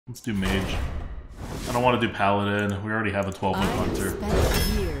Let's do Mage. I don't want to do Paladin. We already have a 12-month Hunter. I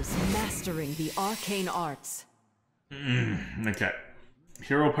spent years mastering the arcane arts. Okay.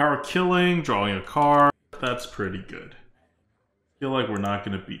 Hero power killing, drawing a card. That's pretty good. Feel like we're not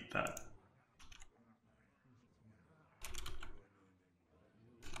going to beat that.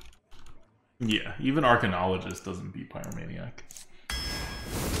 Yeah, even Arcanologist doesn't beat Pyromaniac.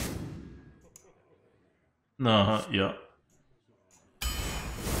 Yeah.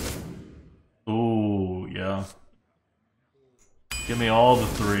 Ooh, yeah. Give me all the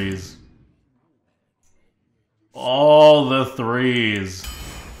threes. All the threes.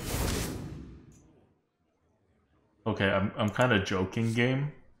 Okay, I'm kind of joking,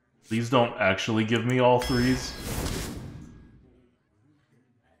 game. Please don't actually give me all threes.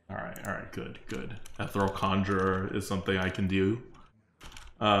 Alright, good. Ethereal Conjurer is something I can do.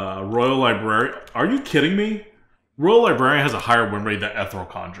 Royal Librarian. Are you kidding me? Royal Librarian has a higher win rate than Ethereal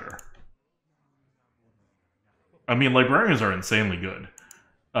Conjurer. I mean, Librarians are insanely good.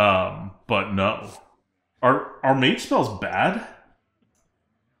 But no. Are Mage spells bad?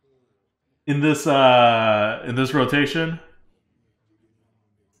 In this rotation?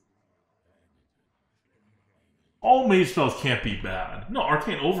 All Mage spells can't be bad. No,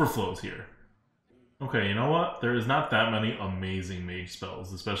 Arcane Overflow's here. Okay, you know what? There is not that many amazing Mage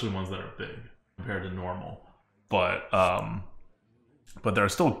spells, especially ones that are big compared to normal. But there are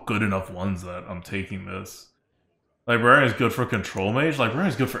still good enough ones that I'm taking this. Librarian is good for Control Mage. Librarian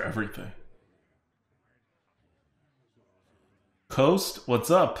is good for everything. Coast, what's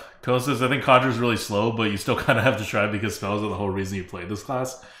up? Coast says, I think Conjurer's really slow, but you still kind of have to try because spells are the whole reason you play this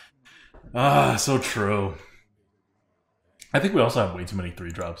class. Ah, so true. I think we also have way too many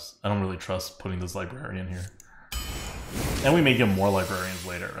 3-drops. I don't really trust putting this Librarian here. And we may get more Librarians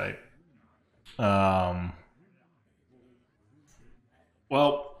later, right?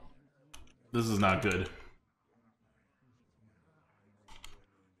 Well, this is not good.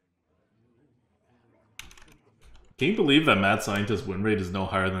 Can you believe that Mad Scientist's win rate is no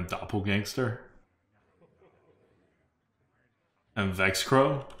higher than Doppelgangster? And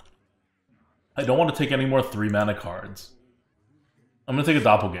Vexcrow? I don't want to take any more 3-mana cards. I'm going to take a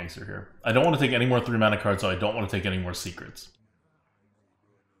Doppelgangster here. I don't want to take any more 3-mana cards, so I don't want to take any more secrets.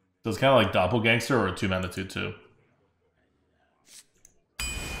 So it's kind of like Doppelgangster or a 2-mana 2/2.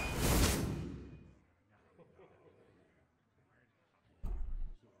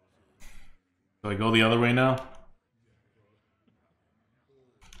 Do I go the other way now?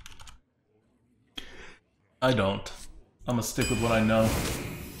 I don't. I'm gonna stick with what I know.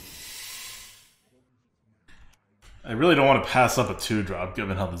 I really don't want to pass up a 2-drop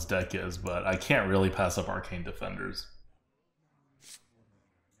given how this deck is, but I can't really pass up Arcane Defenders.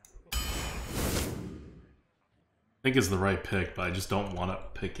 I think it's the right pick, but I just don't want to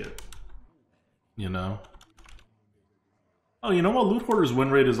pick it. You know? Oh, you know what? Loot Hoarder's win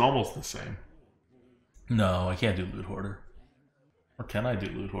rate is almost the same. No, I can't do Loot Hoarder. Or can I do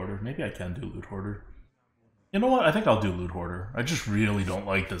Loot Hoarder? Maybe I can do Loot Hoarder. You know what? I think I'll do Loot Hoarder. I just really don't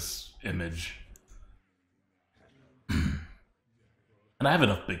like this image. And I have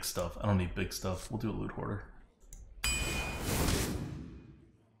enough big stuff. I don't need big stuff. We'll do a Loot Hoarder.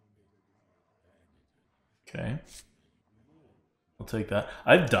 Okay. I'll take that.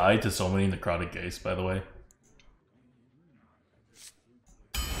 I've died to so many Necrotic Ghasts, by the way.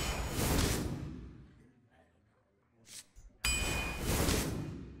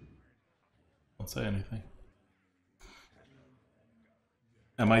 Don't say anything.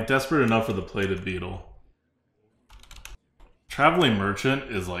 Am I desperate enough for the Plated Beetle? Traveling Merchant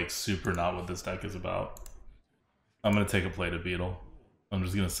is like super not what this deck is about. I'm gonna take a Plated Beetle. I'm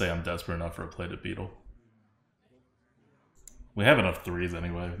just gonna say I'm desperate enough for a Plated Beetle. We have enough 3s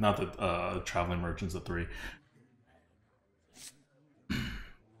anyway. Not that Traveling Merchant's a 3.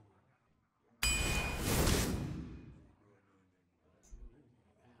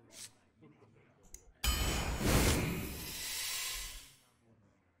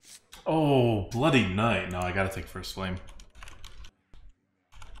 Oh, Bloody Knight. No, I gotta take First Flame.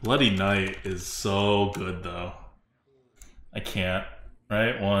 Bloody Knight is so good, though. I can't.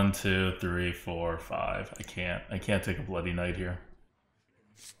 Right? 1, 2, 3, 4, 5. I can't take a Bloody Knight here.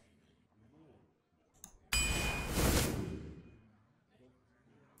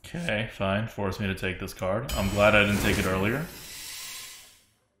 Okay, fine. Force me to take this card. I'm glad I didn't take it earlier.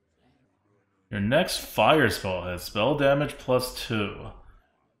 Your next fire spell has spell damage +2.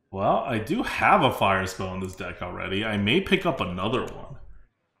 Well, I do have a fire spell in this deck already. I may pick up another one.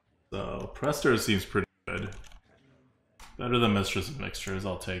 So, Prester seems pretty good. Better than Mistress of Mixtures,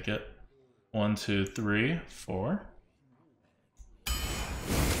 I'll take it. 1, 2, 3, 4.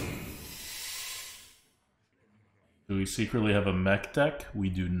 Do we secretly have a mech deck? We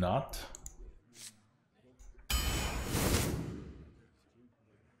do not.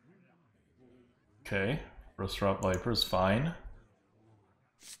 Okay, first drop Viper's fine.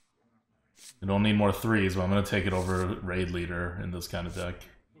 I don't need more 3s, but I'm going to take it over Raid Leader in this kind of deck.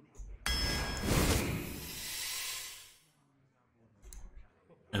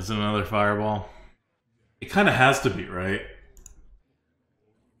 Is it another Fireball? It kind of has to be, right?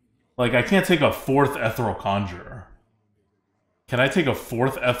 Like, I can't take a 4th Ethereal Conjurer. Can I take a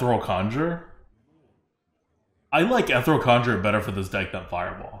 4th Ethereal Conjurer? I like Ethereal Conjurer better for this deck than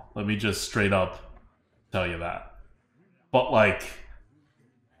Fireball. Let me just straight up tell you that. But, like,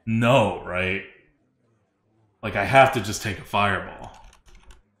 no, right? Like, I have to just take a Fireball.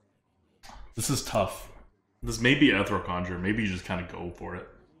 This is tough. This may be Ethereal Conjurer. Maybe you just kind of go for it.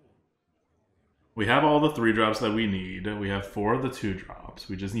 We have all the 3 drops that we need. We have 4 of the 2 drops.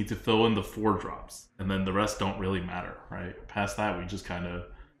 We just need to fill in the 4 drops. And then the rest don't really matter, right? Past that, we just kind of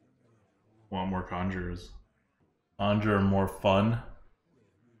want more Conjurers. Conjurer more fun.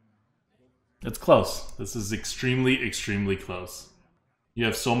 It's close. This is extremely, extremely close. You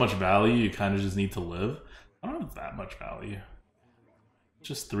have so much value, you kind of just need to live. I don't have that much value.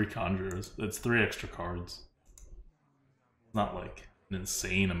 Just 3 Conjurers. It's 3 extra cards. Not like an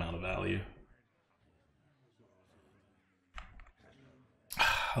insane amount of value.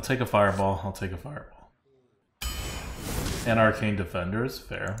 I'll take a Fireball. I'll take a Fireball. And Arcane Defenders,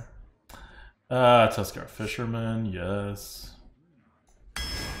 fair. Tuskar Fisherman, yes.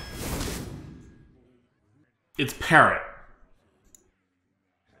 It's Parrot.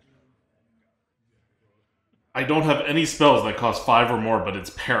 I don't have any spells that cost 5 or more, but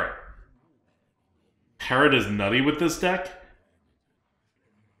it's Parrot. Parrot is nutty with this deck?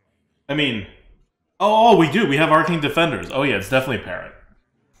 I mean... Oh, we do. We have Arcane Defenders. Oh yeah, it's definitely Parrot.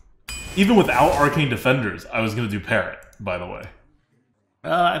 Even without Arcane Defenders, I was going to do Parrot, by the way.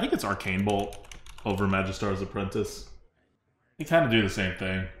 I think it's Arcane Bolt over Magistar's Apprentice. They kind of do the same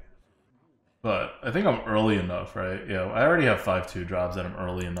thing. But I think I'm early enough, right? Yeah, I already have 5/2 drops and I'm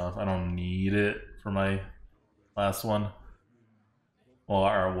early enough. I don't need it for my last one. Well,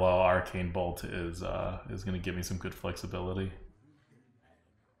 Arcane Bolt is going to give me some good flexibility.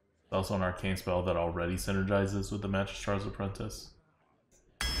 It's also an arcane spell that already synergizes with the Magistar's Apprentice.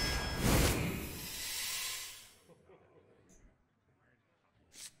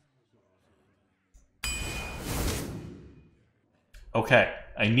 Okay,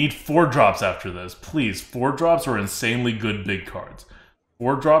 I need 4 drops after this. Please, 4 drops or insanely good big cards.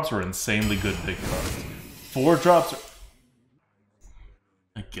 4 drops or insanely good big cards. 4 drops or...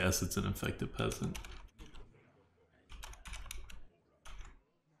 I guess it's an Infected Peasant.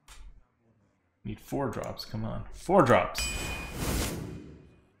 Need 4 drops, come on. 4 drops!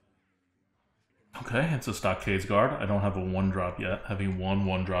 Okay, it's a Stockades Guard. I don't have a 1 drop yet. Having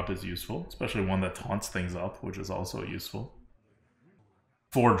 1 drop is useful, especially one that taunts things up, which is also useful.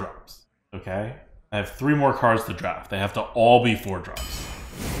 4 drops, okay? I have 3 more cards to draft. They have to all be 4 drops.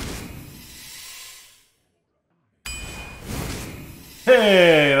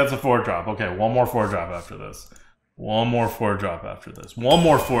 Hey, that's a 4 drop. Okay, 1 more 4 drop after this. 1 more 4 drop after this. 1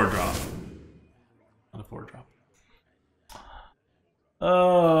 more 4 drop. Not a 4 drop.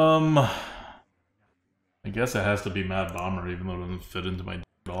 I guess it has to be Mad Bomber, even though it doesn't fit into my deck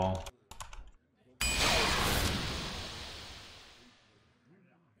at all.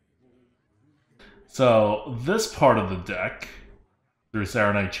 So, this part of the deck, through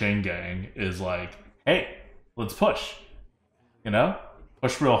Saronite Chain Gang, is like, hey, let's push. You know?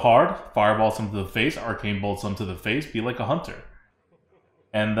 Push real hard, Fireball some to the face, Arcane Bolt some to the face, be like a hunter.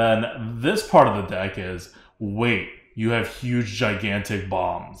 And then this part of the deck is, wait, you have huge, gigantic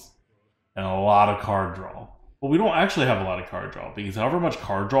bombs. And a lot of card draw. But we don't actually have a lot of card draw, because however much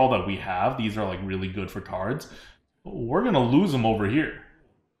card draw that we have, these are like really good for cards, we're going to lose them over here.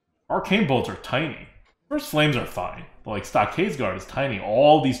 Arcane Bolts are tiny. First Flames are fine, but like Stockades Guard is tiny.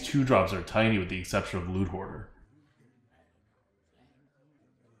 All these 2 drops are tiny with the exception of Loot Hoarder.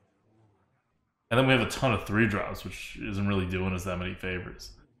 And then we have a ton of 3 drops, which isn't really doing us that many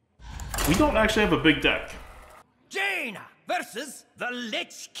favors. We don't actually have a big deck. Jaina versus the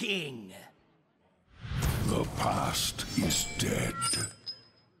Lich King. The past is dead.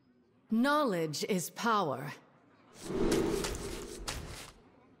 Knowledge is power.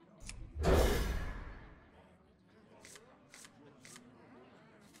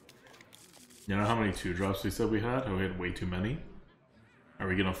 You know how many 2 drops we said we had? Oh, we had way too many. Are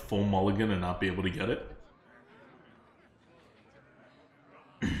we gonna full mulligan and not be able to get it?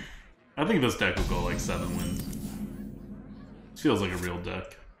 I think this deck will go like 7 wins. This feels like a real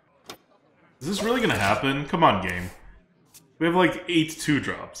deck. Is this really gonna happen? Come on, game. We have like 8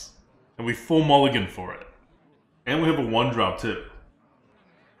 2-drops. And we full mulligan for it. And we have a 1-drop too.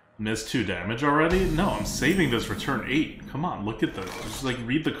 Missed 2 damage already? No, I'm saving this for turn 8. Come on, look at this. Just like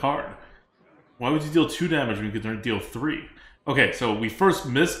read the card. Why would you deal 2 damage when you could deal 3? Okay, so we first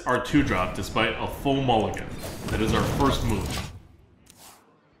missed our 2-drop despite a full mulligan. That is our first move.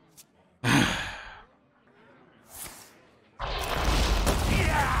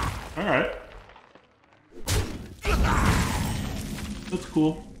 Alright. That's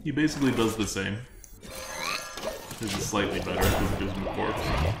cool. He basically does the same. This is slightly better because it gives him a corpse.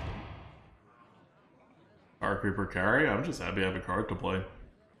 Power Creeper carry? I'm just happy I have a card to play.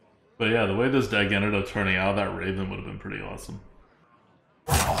 But yeah, the way this deck ended up turning out, that Raven would have been pretty awesome.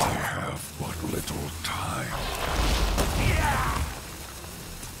 I have but little time.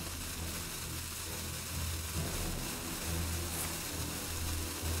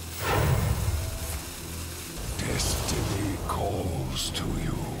 Destiny calls to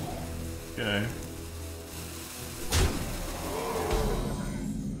you. Okay.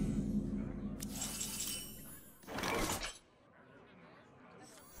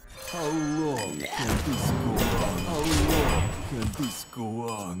 How long can this go on? How long can this go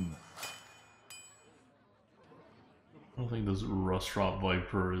on? I don't think this Restaurant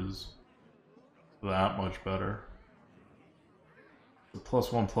Viper is that much better. It's a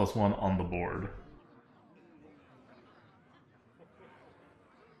 +1/+1 on the board.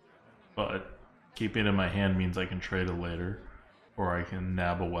 But keeping it in my hand means I can trade it later. Or I can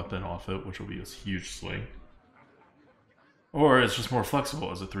nab a weapon off it, which will be a huge swing. Or it's just more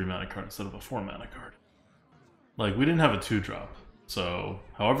flexible as a 3-mana card instead of a 4-mana card. Like, we didn't have a 2-drop. So,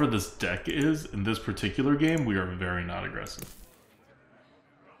 however this deck is, in this particular game, we are very not aggressive.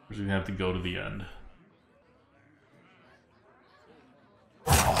 We're just gonna have to go to the end.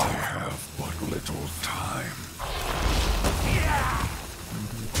 I have but little time.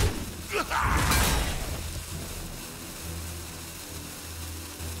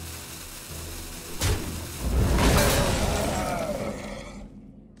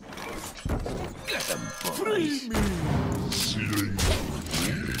 Free me! Sealing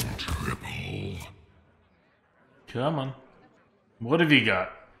triple. Come on. What have you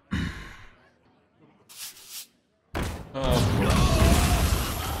got?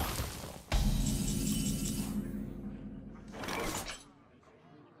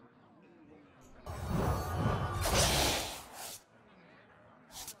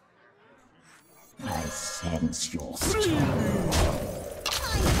 I sense your strength.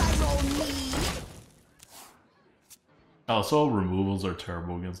 Also, removals are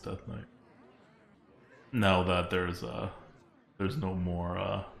terrible against Death Knight. Now that there's no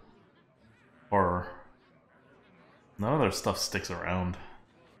more horror. None of their stuff sticks around.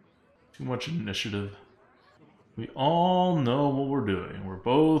 Too much initiative. We all know what we're doing. We're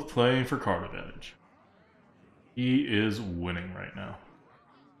both playing for card advantage. He is winning right now.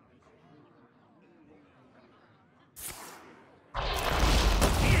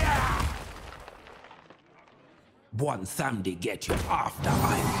 One thumb to get you after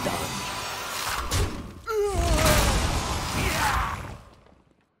I'm done.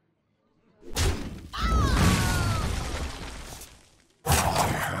 I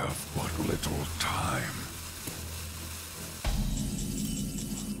have but little time.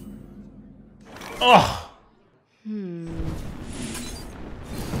 Oh!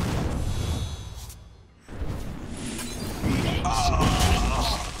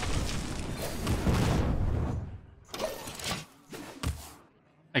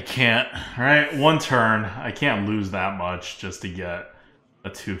 I can't, right? One turn, I can't lose that much just to get a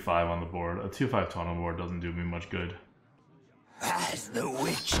 2/5 on the board. A 2/5 taunt on the board doesn't do me much good. As the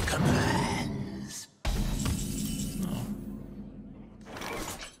witch commands. No.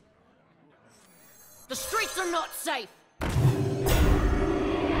 The streets are not safe.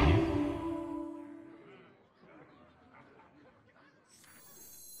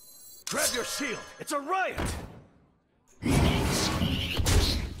 Grab your shield. It's a riot.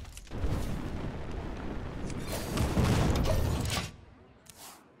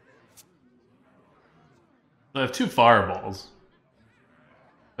 I have 2 fireballs.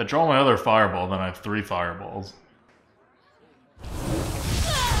 If I draw my other fireball, then I have 3 fireballs.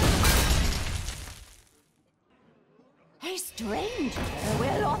 A stranger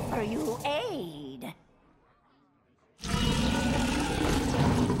will offer you aid.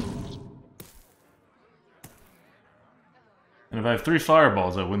 And if I have 3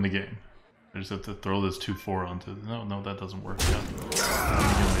 fireballs, I win the game. I just have to throw this 2/4 onto... No, that doesn't work. Yeah. Get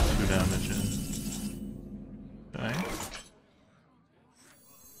my 2 damage in. Okay.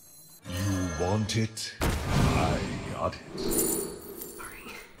 You want it? I god.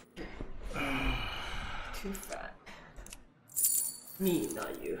 Too fat. Me,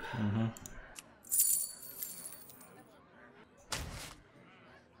 not you.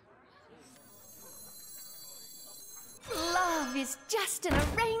 Love is just an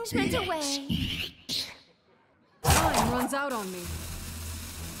arrangement away. Time runs out on me.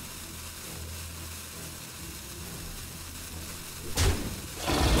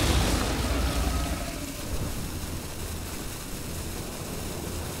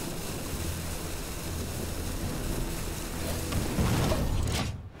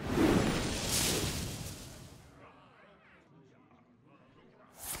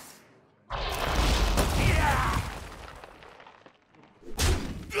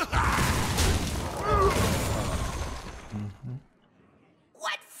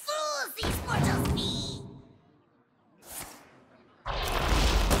 What fools these mortals be!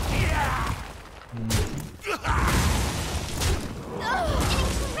 Oh, an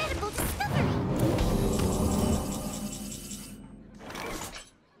incredible discovery!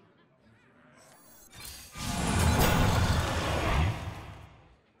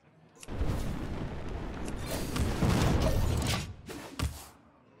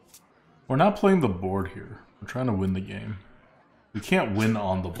 We're not playing the board here. We're trying to win the game. We can't win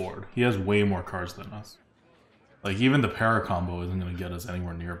on the board. He has way more cards than us. Like, even the para combo isn't going to get us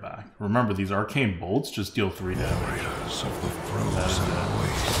anywhere near back. Remember, these arcane bolts just deal 3 damage. Raiders of the frozen That is it.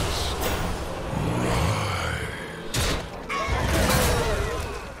 wastes.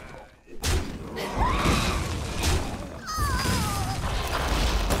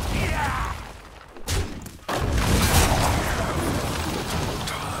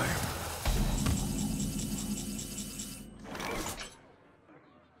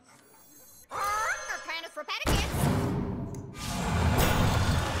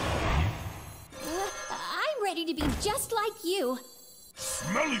 I'm ready to be just like you.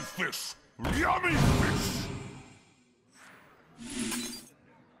 Smelly fish! Yummy fish!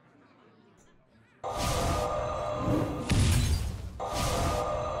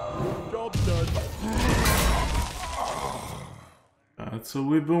 Job done. That's what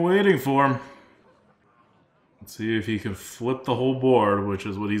we've been waiting for. Let's see if he can flip the whole board, which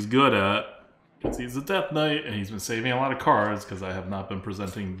is what he's good at. Because he's a Death Knight, and he's been saving a lot of cards, because I have not been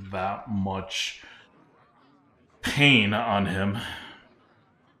presenting that much pain on him.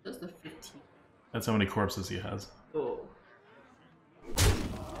 That's the 15. That's how many corpses he has. Oh.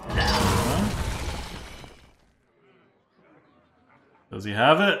 Does he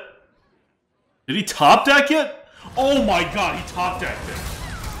have it? Did he top deck it? Oh my god, he top decked it.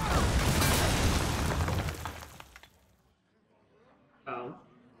 Oh.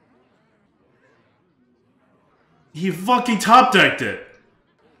 He fucking top decked it.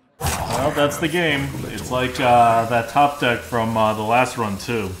 Well, that's the game. It's like that top deck from the last run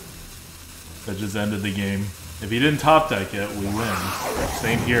too. That just ended the game. If he didn't top deck it, we win.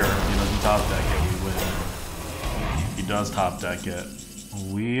 Same here. If he doesn't top deck it, we win. If he does top deck it,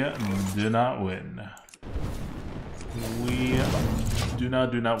 we do not win. We do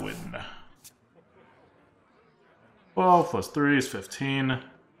not win. 12 plus 3 is 15.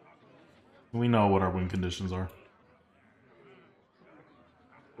 We know what our win conditions are.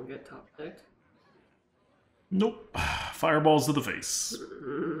 We'll get top decked. Nope. Fireballs to the face.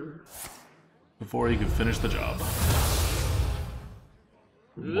 Before he can finish the job.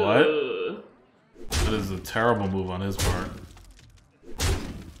 What? That is a terrible move on his part.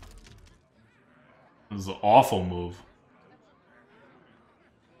 This is an awful move.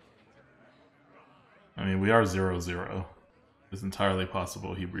 I mean, we are 0-0. It's entirely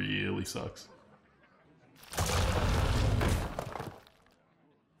possible he really sucks.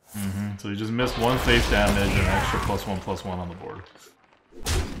 So he just missed 1 face damage and an extra +1/+1 on the board.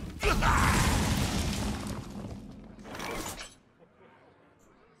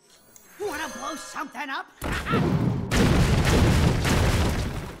 Wanna blow something up?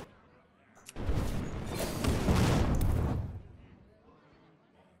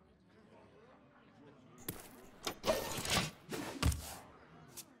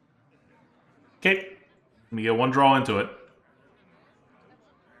 Okay. Let me get 1 draw into it.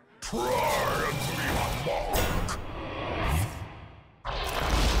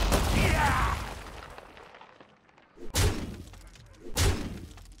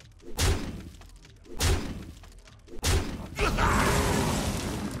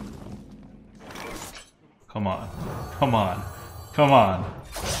 Come on. Come on. Come on.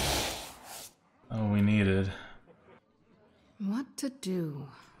 Oh, we needed. What to do?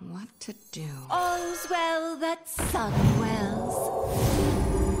 What to do? All's well that sun wells.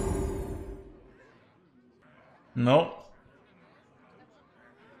 Nope.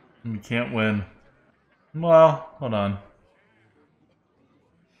 We can't win. Well, hold on.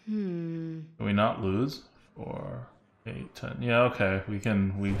 Can we not lose? 4, 8, 10. Yeah, okay. We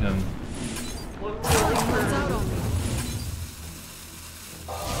can. What's out on me?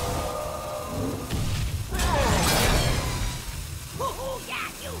 Oh, yeah,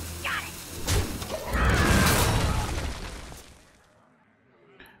 you got it.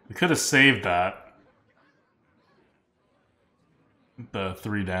 We could have saved that. The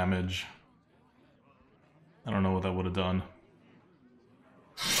 3 damage. I don't know what that would have done.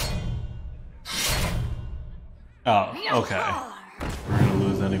 Oh, okay. We're gonna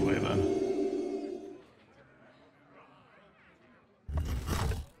lose anyway then.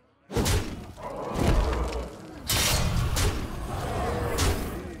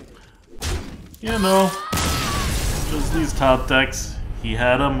 You know, just these top decks. He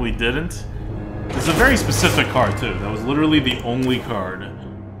had them, we didn't. It's a very specific card too. That was literally the only card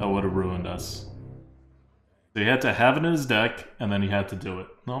that would have ruined us. So he had to have it in his deck, and then he had to do it.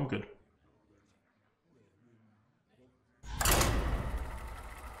 No, I'm good.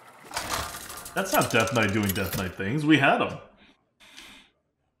 That's not Death Knight doing Death Knight things. We had him.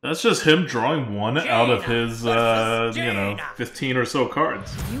 That's just him drawing one out of his, you know, 15 or so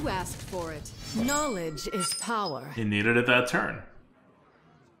cards. You asked for it. Knowledge is power. He needed it that turn.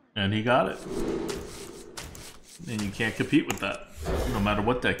 And he got it. And you can't compete with that, no matter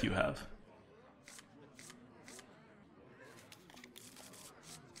what deck you have.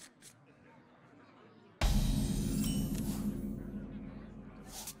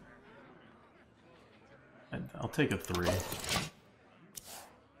 I'll take a 3.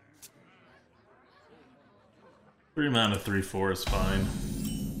 3 mana, 3/4 is fine.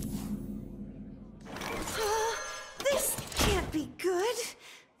 This can't be good.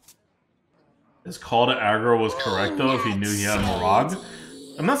 His call to aggro was correct though if he knew he had Mirage.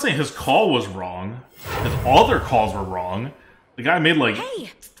 I'm not saying his call was wrong. All their calls were wrong. The guy made like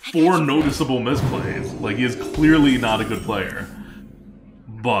 4 noticeable misplays. Like he is clearly not a good player.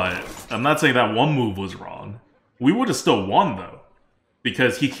 But I'm not saying that one move was wrong. We would have still won though.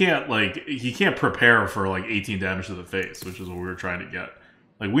 Because he can't prepare for like 18 damage to the face, which is what we were trying to get.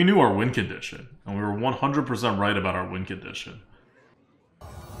 Like we knew our win condition, and we were 100% right about our win condition.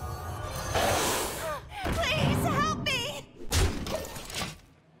 Please help me.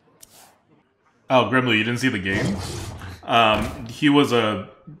 Oh, Grimly, you didn't see the game? He was a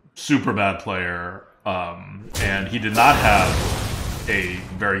super bad player, and he did not have a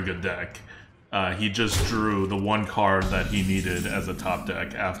very good deck. He just drew the one card that he needed as a top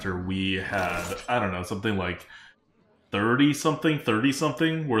deck after we had, I don't know, something like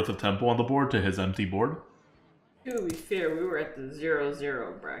 30-something worth of tempo on the board to his empty board. To be fair, we were at the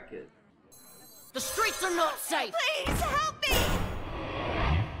 0-0 bracket. The streets are not safe. Please help me.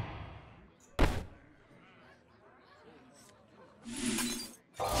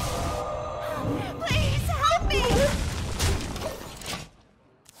 Please help me.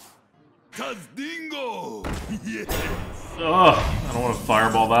 Dingo! Yes! Ugh, I don't want to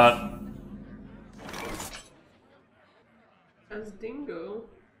fireball that. As Dingo.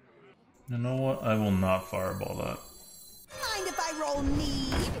 You know what? I will not fireball that. Mind if I roll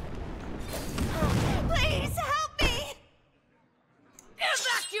need? Please help me.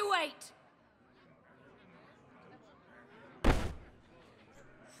 Evacuate.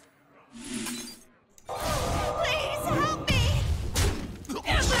 Please help me.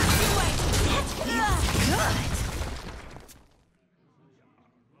 Evacuate. That feels good.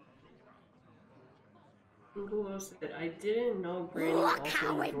 Who else said I didn't know Granny Look also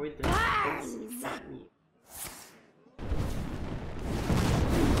how it enjoyed the burns.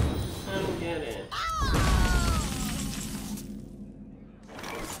 I don't get it.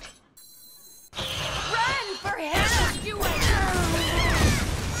 Run for him.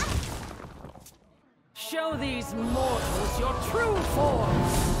 Show these mortals your true form.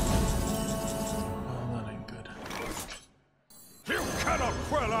 Oh, that ain't good. You cannot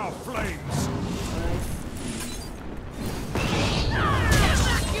quell our flames!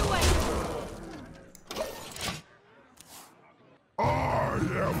 I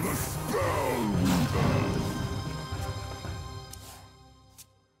am the spell.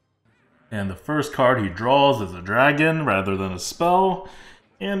 And the first card he draws is a dragon rather than a spell,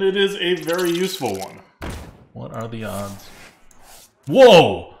 and it is a very useful one. What are the odds?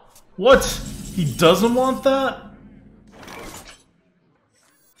 Whoa! What? He doesn't want that?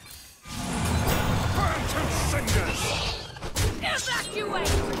 Burn to cinders!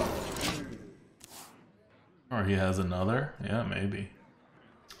 Evacuate. Or he has another? Yeah, maybe.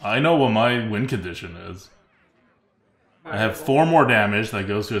 I know what my win condition is. I have 4 more damage that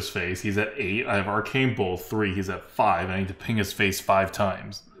goes to his face. He's at 8. I have Arcane Bolt 3. He's at 5. I need to ping his face 5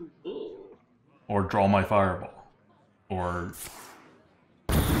 times. Or draw my Fireball. Or...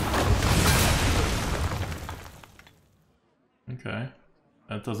 Okay.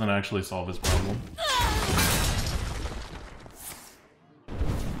 That doesn't actually solve his problem.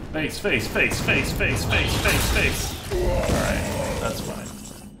 Face, face, face, face, face, face, face, face. Alright, that's fine.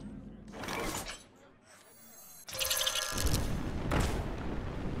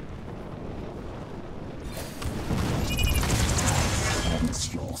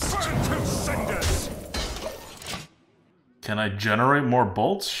 Can I generate more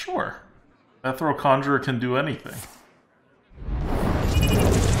bolts? Sure. That throw Conjurer can do anything.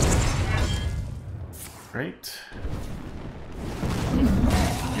 Great. He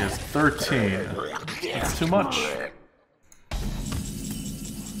has 13. That's too much.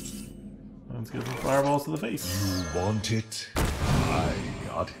 Let's give some fireballs to the face. You want it? I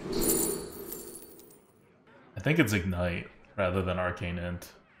got it. I think it's Ignite rather than Arcane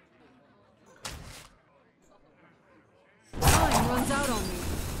Int. Time runs out on me.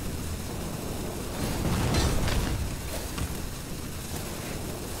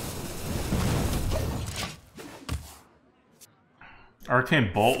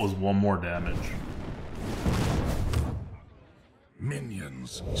 Arcane Bolt was 1 more damage.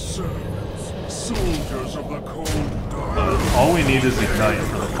 Minions, servants, soldiers of the cold dark. All we need is Ignite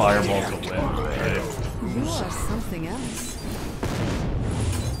for the fireball to win, right? You are something else.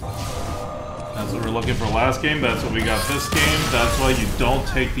 That's what we're looking for last game, that's what we got this game. That's why you don't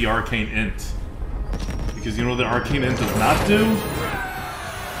take the Arcane Int. Because you know what the Arcane Int does not do?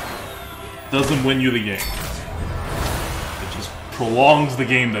 Doesn't win you the game. It just prolongs the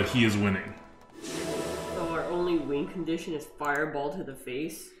game that he is winning. So our only win condition is Fireball to the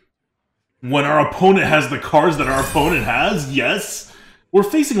face? When our opponent has the cards that our opponent has, yes. We're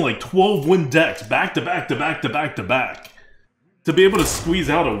facing like 12 win decks back to back to back to back to back. To be able to squeeze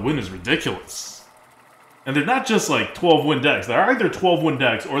out a win is ridiculous. And they're not just like 12 win decks. They're either 12 win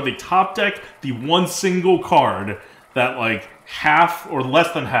decks or they top deck the one single card that like half or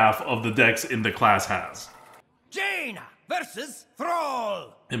less than half of the decks in the class has. Jaina versus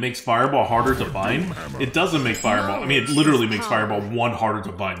Thrall. It makes Fireball harder to bind. It doesn't make Fireball. I mean, it literally makes Fireball 1 harder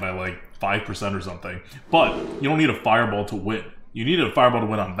to bind by like 5% or something. But you don't need a Fireball to win. You need a Fireball to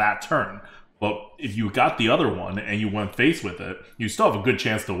win on that turn. But if you got the other one and you went face with it, you still have a good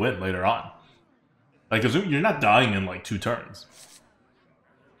chance to win later on. Like, 'cause you're not dying in like 2 turns.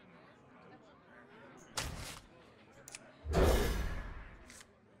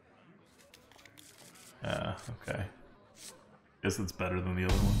 Yeah, okay. Guess it's better than the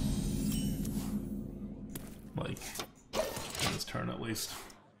other one. Like, this turn at least.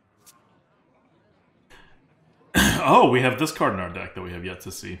 Oh, we have this card in our deck that we have yet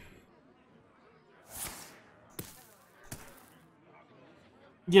to see.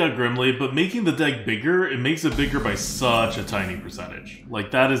 Yeah, Grimly, but making the deck bigger, it makes it bigger by such a tiny percentage.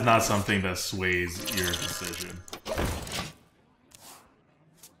 Like, that is not something that sways your decision.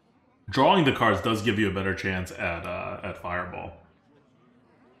 Drawing the cards does give you a better chance at Fireball.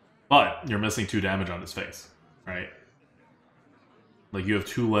 But you're missing 2 damage on his face, right? Like, you have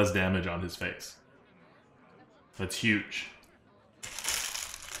 2 less damage on his face. That's huge.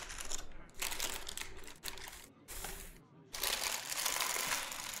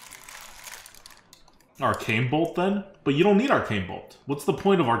 Arcane Bolt, then? But you don't need Arcane Bolt. What's the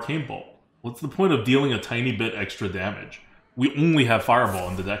point of Arcane Bolt? What's the point of dealing a tiny bit extra damage? We only have Fireball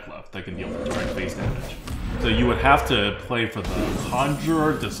in the deck left that can deal direct face damage. So you would have to play for the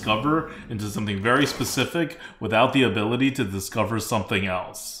Conjurer, Discover, into something very specific without the ability to discover something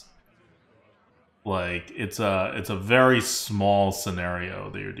else. Like, it's a very small scenario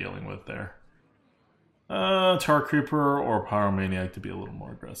that you're dealing with there. Tar Creeper or Pyromaniac to be a little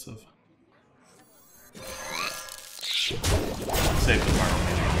more aggressive. Save the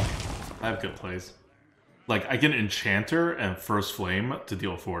Pyromaniac. I have good plays. Like, I can Enchanter and First Flame to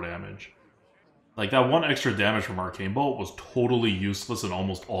deal 4 damage. Like, that 1 extra damage from Arcane Bolt was totally useless in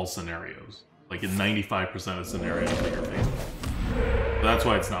almost all scenarios. Like, in 95% of scenarios that you're facing. So that's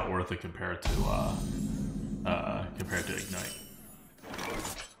why it's not worth it compared to Ignite.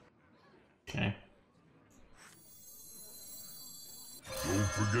 Okay. Don't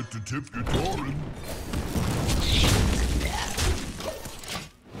forget to tip your Tauren.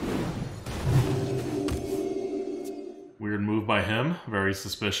 Weird move by him. Very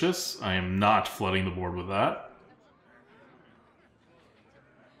suspicious. I am not flooding the board with that.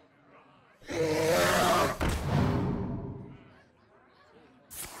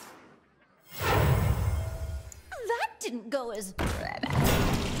 That didn't go as...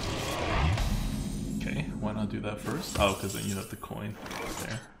 Okay, why not do that first? Oh, because then you have the coin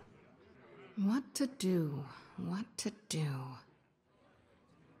there. What to do? What to do?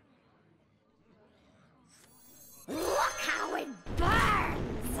 Look how it burns!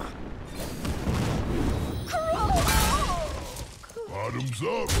 Bottoms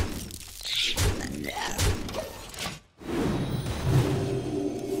up.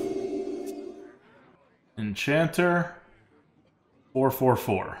 Enchanter.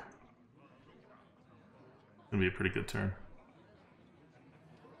 4/4/4. Gonna be a pretty good turn.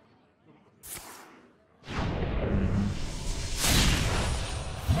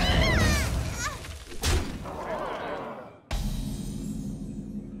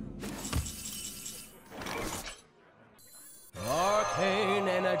 Arcane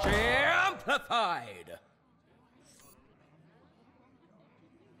energy amplified.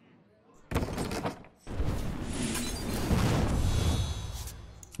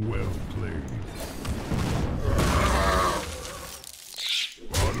 Well played.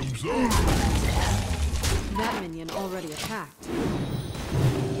 Bottoms up. That minion already attacked.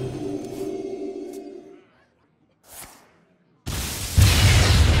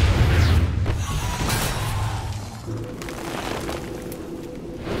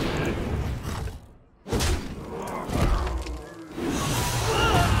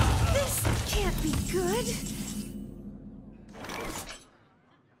 This can't be good.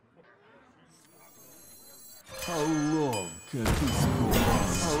 How long can this go on?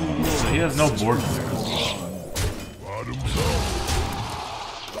 How long? So he has no board clears. Bottoms up.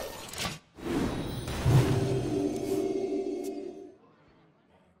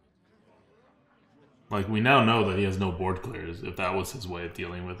 Like, we now know that he has no board clears, if that was his way of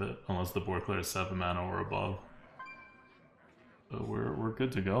dealing with it. Unless the board clear is 7 mana or above. So we're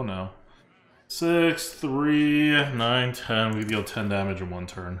good to go now. 6, 3, 9, 10. We deal 10 damage in 1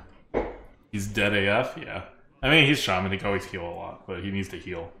 turn. He's dead AF? Yeah. I mean, he's Shaman. He can always heal a lot, but he needs to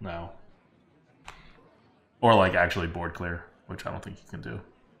heal now. Or, like, actually board clear, which I don't think he can do.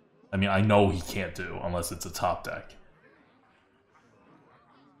 I mean, I know he can't do, unless it's a top deck.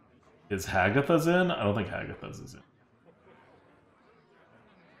 Is Hagatha's in? I don't think Hagatha's is in.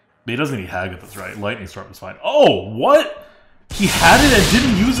 But he doesn't need Hagatha's, right? Lightning Storm is fine. Oh, what? He had it and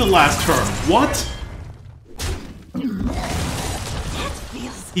didn't use it last turn. What?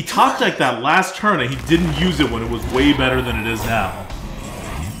 He top decked that last turn and he didn't use it when it was way better than it is now.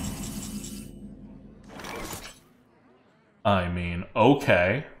 I mean,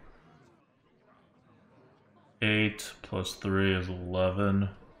 okay. 8 plus 3 is 11.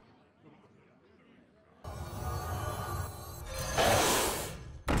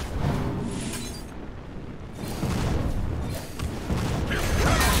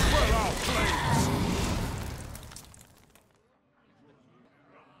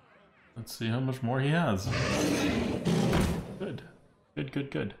 Let's see how much more he has. Good. Good, good,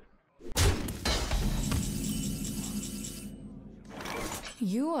 good.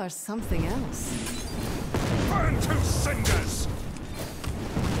 You are something else. Burn to cinders!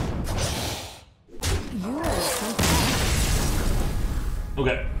 You are something else.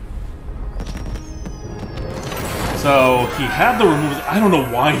 Okay. So, he had the removal. I don't know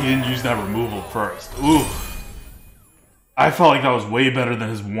why he didn't use that removal first. Ooh. I felt like that was way better than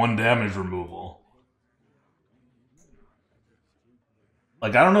his 1 damage removal.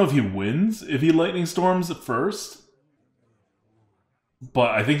 Like, I don't know if he wins if he Lightning Storms first.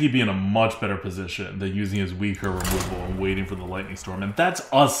 But I think he'd be in a much better position than using his weaker removal and waiting for the Lightning Storm. And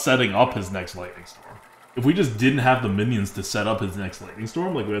that's us setting up his next Lightning Storm. If we just didn't have the minions to set up his next Lightning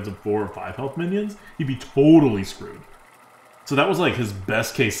Storm, like we had some 4 or 5 health minions, he'd be totally screwed. So that was like his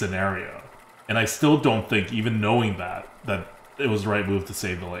best case scenario. And I still don't think, even knowing that it was the right move to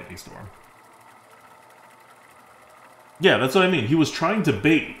save the Lightning Storm. Yeah, that's what I mean. He was trying to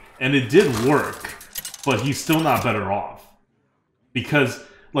bait, and it did work, but he's still not better off. Because,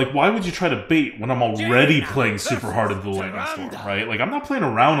 like, why would you try to bait when I'm already playing super hard into the Lightning Storm, right? Like, I'm not playing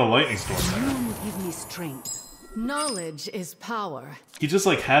around a Lightning Storm there. You give me strength. Knowledge is power. He just,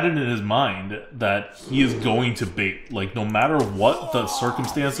 like, had it in his mind that he is going to bait. Like, no matter what the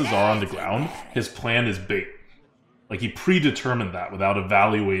circumstances are on the ground, his plan is bait. Like, he predetermined that without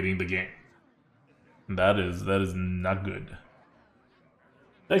evaluating the game. And that is not good.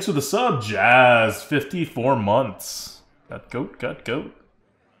 Thanks for the sub, Jazz. 54 months. Got goat, got goat.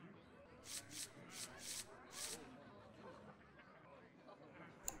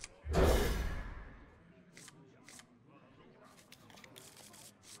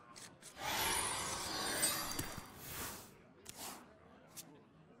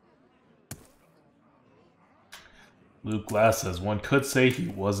 Luke Glass says, one could say he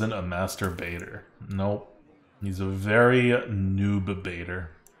wasn't a master baiter. Nope. He's a very noob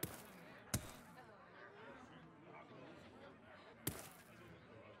baiter.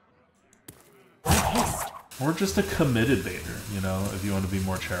 Or just a committed baiter, you know, if you want to be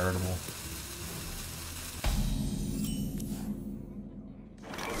more charitable.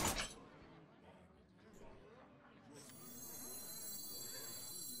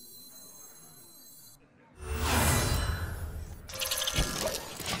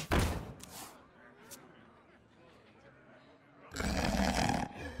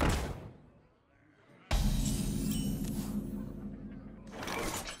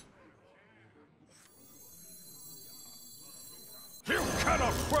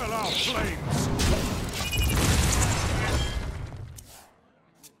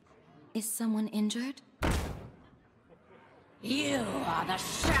 Is someone injured? You are the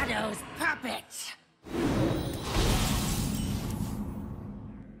Shadow's puppet!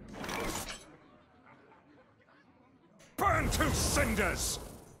 Burn to cinders!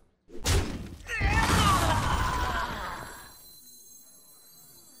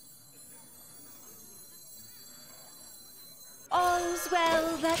 All's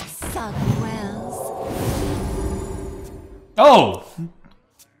well that sun wells. Oh!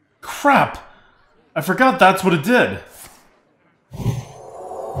 Crap! I forgot that's what it did.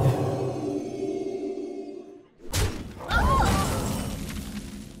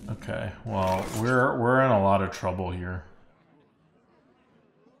 Okay, well, we're in a lot of trouble here.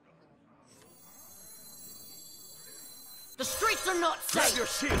 The streets are not Grab safe! your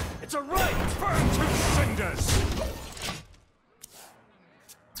shield! It's a right! Burn to cinders!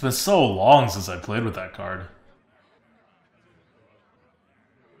 It's been so long since I played with that card.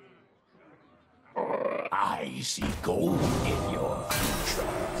 I see gold in your future.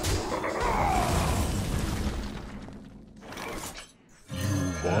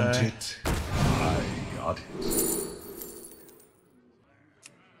 You want it? I got it.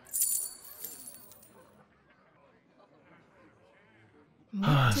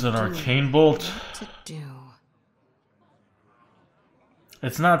 Is it Arcane Bolt? What to do?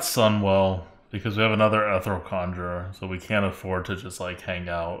 It's not Sunwell, because we have another Ethereal Conjurer, so we can't afford to just, like, hang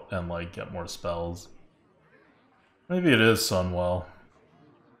out and, like, get more spells. Maybe it is Sunwell.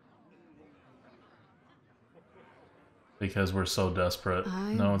 Because we're so desperate.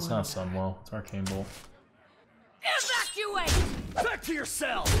 No, it's not Sunwell. It's Arcane Bolt. Evacuate! Back to your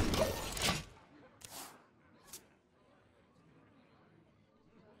cell!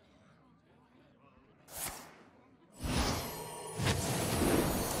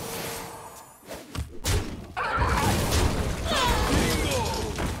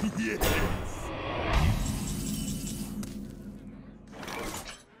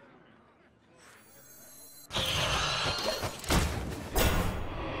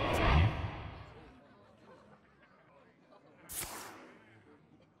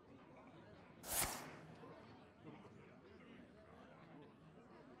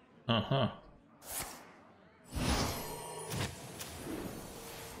 Uh-huh.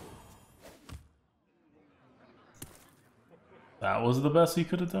 That was the best he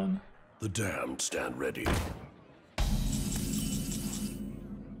could have done? The damned stand ready.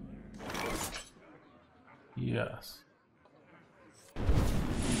 Yes.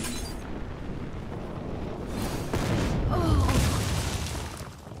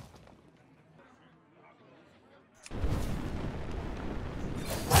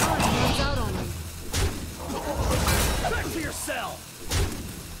 Back to your cell!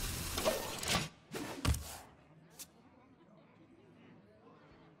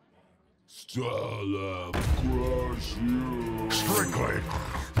 Stella crush you. Strictly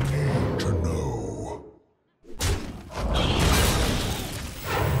to know.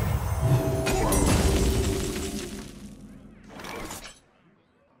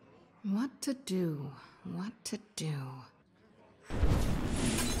 What to do? What to do?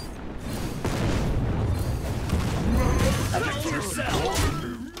 Back to your cell!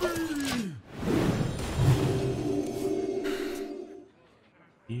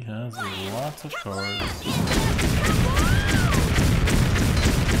 He has lots of cards.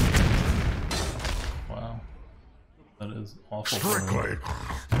 Wow. That is awful. Strictly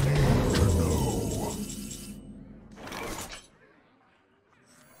to know.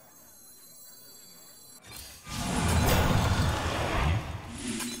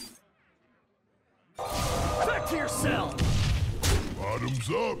 Back to your cell! Bottoms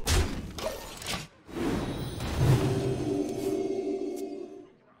up.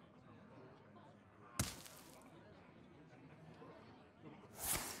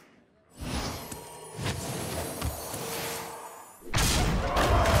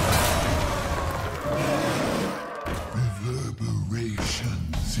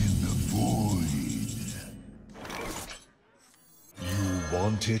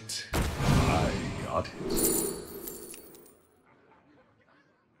 want it? I got it.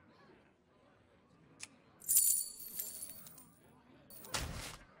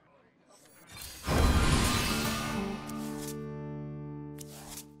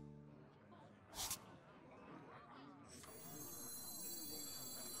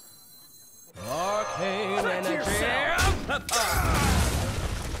 Arcane energy.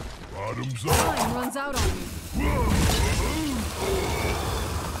 Bottoms up. Time runs out on you.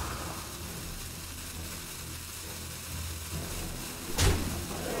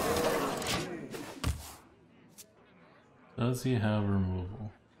 Does he have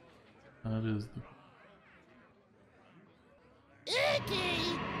removal? That is the...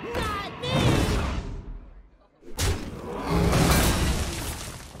 Icky! Not me!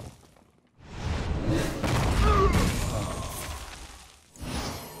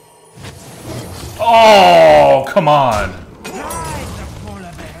 Oh, come on!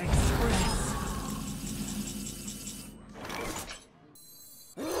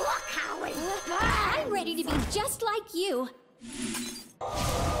 Look how it... I'm ready to be just like you.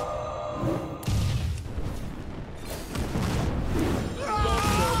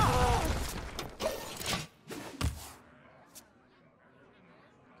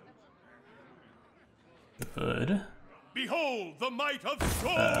 Good. Behold the might of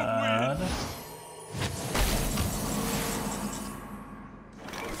Stormwind! Bad.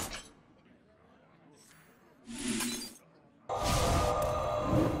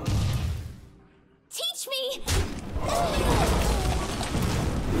 Teach me!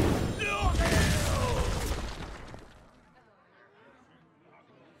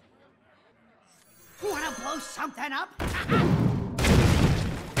 Wanna blow something up?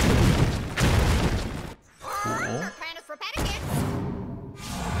 Cool. Practice for peticans!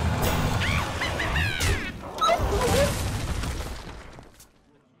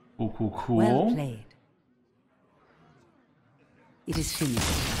 Cool, cool, cool. Well played. It is finished.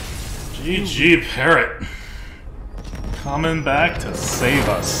 GG Parrot. Coming back to save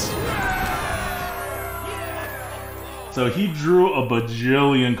us. So he drew a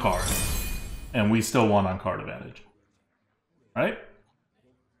bajillion cards. And we still won on card advantage. Right?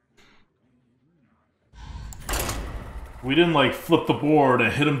 We didn't like flip the board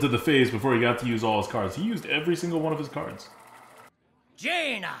and hit him to the face before he got to use all his cards. He used every single one of his cards.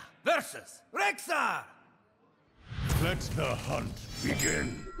 Jaina versus Rexar! Let the hunt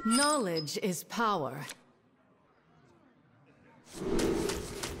begin. Knowledge is power.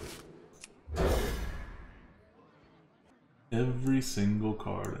 Every single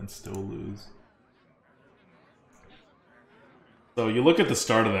card and still lose. So you look at the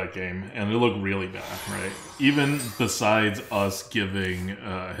start of that game, and it looked really bad, right? Even besides us giving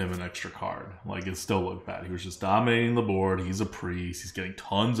him an extra card, like it still looked bad. He was just dominating the board. He's a priest. He's getting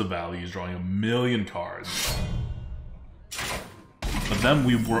tons of value. He's drawing 1,000,000 cards. But then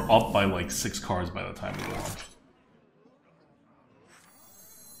we were up by like 6 cards by the time we won.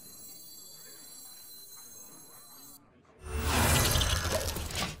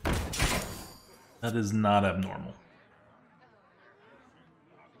 That is not abnormal.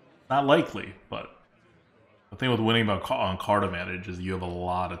 Not likely, but the thing with winning on card advantage is you have a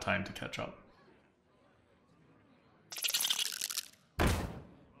lot of time to catch up.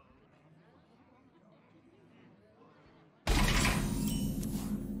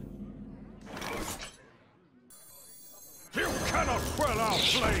 You cannot quell our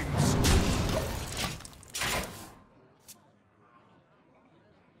flames!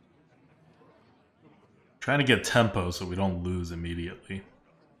 Trying to get tempo so we don't lose immediately.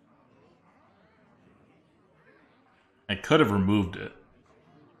 I could have removed it.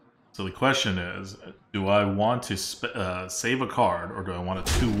 So the question is, do I want to save a card, or do I want a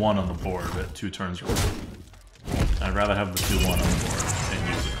 2-1 on the board at 2 turns remaining? I'd rather have the 2-1 on the board and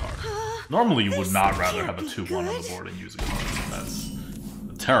use a card. Normally you would not rather have a 2-1 on the board and use a card. That's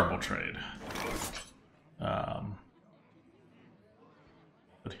a terrible trade. But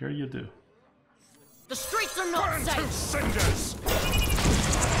here you do. The streets are not Burn to safe! cinders!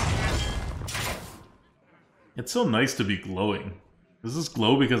 It's so nice to be glowing. Does this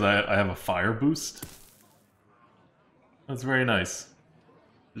glow because I have a fire boost? That's very nice.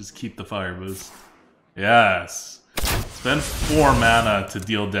 Just keep the fire boost. Yes! Spend 4 mana to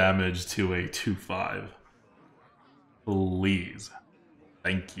deal damage to a 2/5. Please.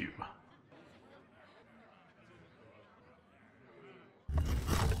 Thank you.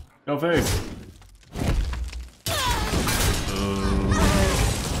 Go face!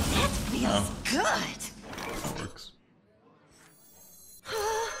 That feels good. That works.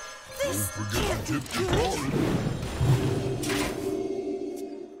 Don't forget to tip your card.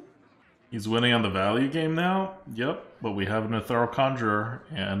 He's winning on the value game now. Yep, but we have a thorough Conjurer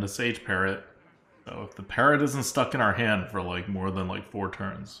and a Sage Parrot. So if the Parrot isn't stuck in our hand for like more than like 4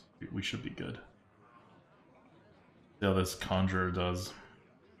 turns, we should be good. See how this Conjurer does.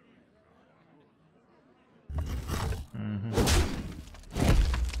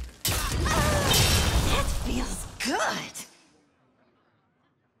 That feels good.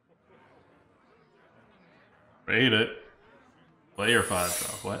 Raid it. Play your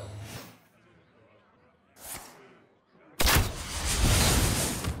 5-drop. What?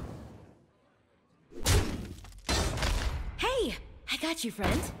 Hey, I got you,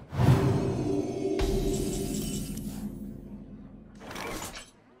 friend.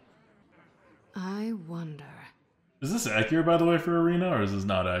 I wonder. Is this accurate, by the way, for Arena, or is this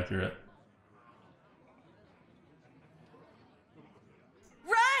not accurate?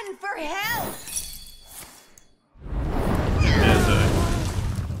 Run for help! Is it?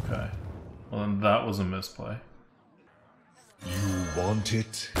 Okay. Well, then that was a misplay. You want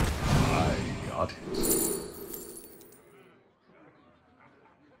it? I got it.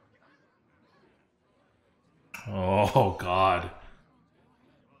 Oh, God.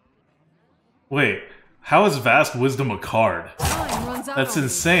 Wait, how is Vast Wisdom a card? Time runs out That's on me.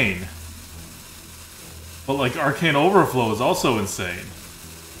 insane. But, like, Arcane Overflow is also insane.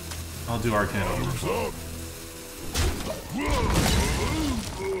 I'll do Arcane Overflow.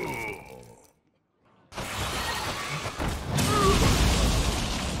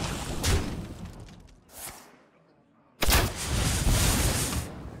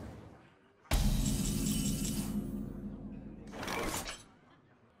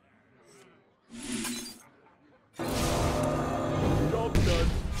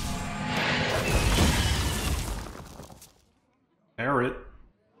 Parrot.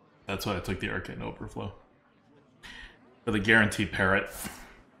 That's why I took the Arcane Overflow. For the guaranteed Parrot.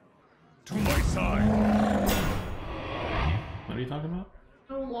 To my side. What are you talking about?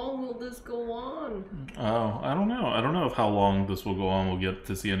 How long will this go on? Oh, I don't know. I don't know if how long this will go on we'll get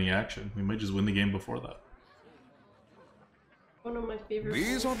to see any action. We might just win the game before that. One of my favorite.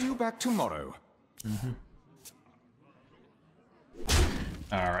 These are due back tomorrow.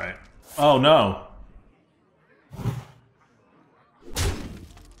 Alright. Oh no!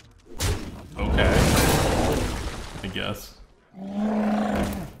 Okay. I guess.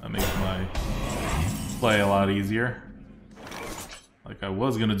 That makes my play a lot easier. Like, I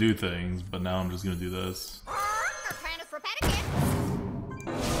was gonna do things, but now I'm just gonna do this. How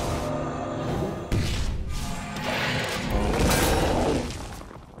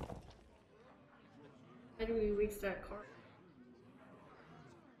do we waste that card?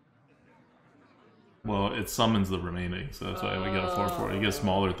 Well, it summons the remaining, so that's why we got a 4/4. You get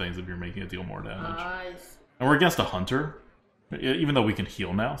smaller things if you're making it deal more damage. Nice. And we're against a Hunter, even though we can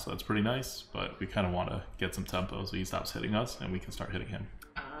heal now, so that's pretty nice. But we kind of want to get some tempo so he stops hitting us, and we can start hitting him.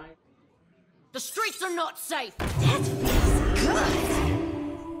 The streets are not safe. That feels good.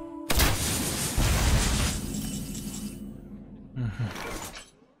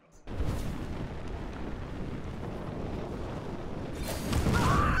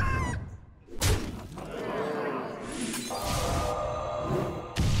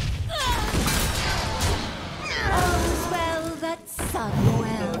 All's well that sun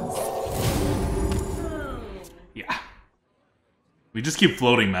wells. Yeah. We just keep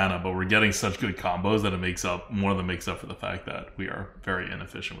floating mana, but we're getting such good combos that it makes up, more than makes up for the fact that we are very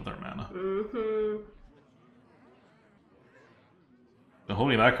inefficient with our mana. Been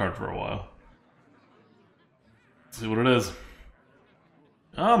holding that card for a while. Let's see what it is.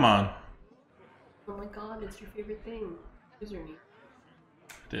 Come on. Oh my god, it's your favorite thing. Username.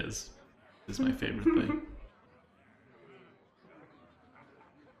 It is. It is my favorite thing.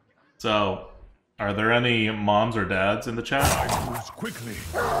 So, are there any moms or dads in the chat? Moves quickly.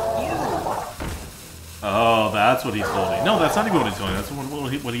 Oh, that's what he's holding. No, that's not even what he's holding. That's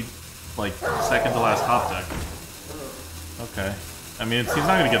what he like, second to last top deck. Okay. I mean, he's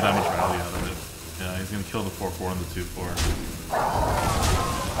not going to get that much value out of it. Yeah, he's going to kill the 4/4 and the 2/4.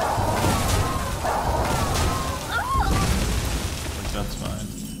 Like, that's fine.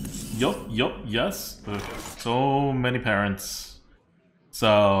 Yup, yes. So many parents.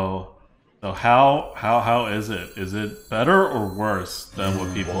 So how is it? Is it better or worse than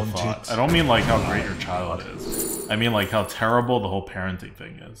what people thought? I don't mean like how great your child is. I mean like how terrible the whole parenting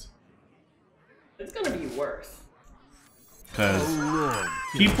thing is. It's gonna be worse. Because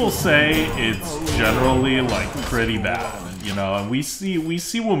people say it's generally like pretty bad, you know, and we see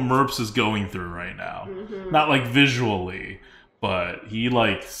what Merps is going through right now. Not like visually, but he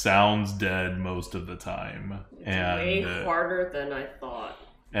like sounds dead most of the time. Way And harder than I thought.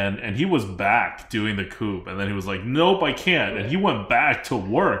 And he was back doing the coup, and then he was like, nope, I can't. And he went back to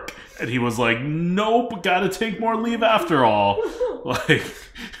work, and he was like, nope, gotta take more leave after all. Like,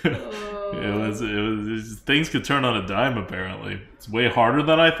 it was things could turn on a dime, apparently. It's way harder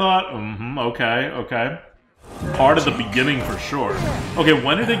than I thought. Okay. Hard at the beginning for sure. Okay,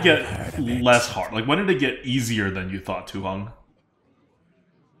 when did it get less hard? Like, when did it get easier than you thought, Tuhong?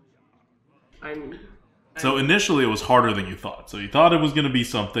 So initially it was harder than you thought. So you thought it was going to be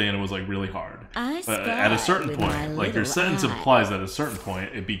something and it was like really hard. But at a certain point, like your sentence implies that at a certain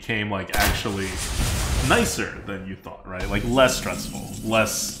point it became like actually nicer than you thought, right? Like less stressful,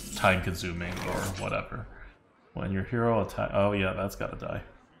 less time consuming or whatever. When your hero attack, oh yeah, that's gotta die.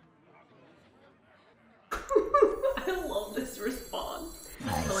 I love this response.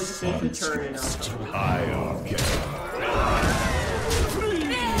 I like just need to turn it up. I'll get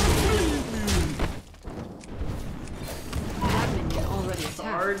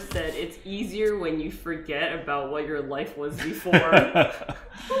Bard said it's easier when you forget about what your life was before.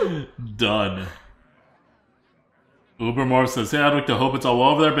 Done. Ubermore says, hey, I'd like to hope it's all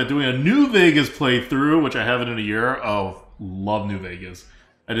over there, but doing a New Vegas playthrough, which I haven't in a year. Oh, love New Vegas.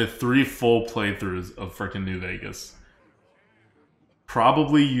 I did 3 full playthroughs of freaking New Vegas.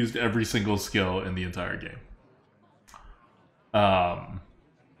 Probably used every single skill in the entire game.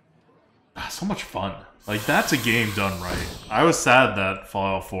 So much fun. Like, that's a game done right. I was sad that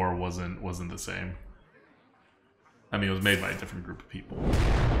Fallout 4 wasn't the same. I mean, it was made by a different group of people.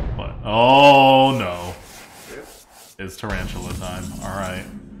 But, oh no. It's tarantula time. Alright.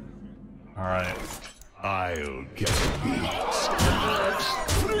 Alright. I'll get Super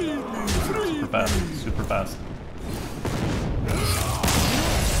fast. Super fast.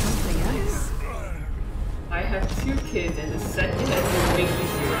 I have 2 kids, and the second has been way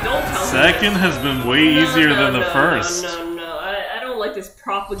easier. Don't tell me. Second has been way easier than the first. No. I don't like this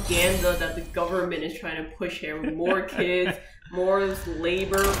propaganda that the government is trying to push here. More kids, more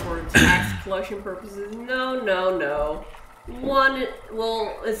labor for tax collection purposes. No. 1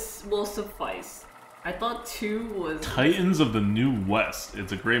 will suffice. I thought 2 was... Titans of the New West.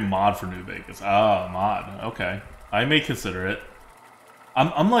 It's a great mod for New Vegas. Ah, mod. Okay. I may consider it.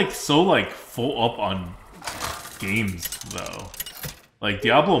 I'm like so like full up on games though. Like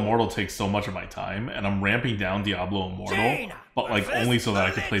Diablo Immortal takes so much of my time, and I'm ramping down Diablo Immortal, but like only so that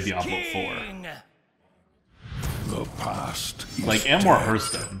I can play Diablo 4. the past. Like, and more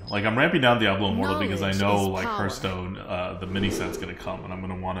Hearthstone. Like, I'm ramping down Diablo Immortal because I know, like, Hearthstone, the mini set's gonna come, and I'm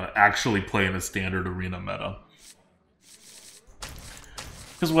gonna want to actually play in a standard arena meta.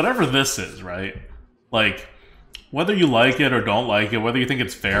 Because whatever this is, right? Like, whether you like it or don't like it, whether you think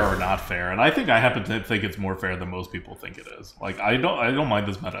it's fair or not fair, and I think I happen to think it's more fair than most people think it is. Like, I don't mind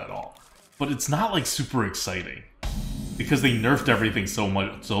this meta at all. But it's not, like, super exciting. Because they nerfed everything so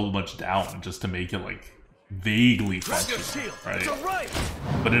much down just to make it, like, vaguely functional, right?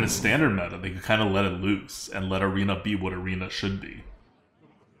 But in a standard meta, they could kind of let it loose and let Arena be what Arena should be.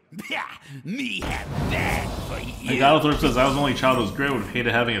 Me have that for you. And Godthorpe says, I was the only child who was great, would have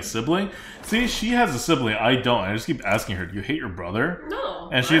hated having a sibling. See, she has a sibling, I don't. I just keep asking her, do you hate your brother? No.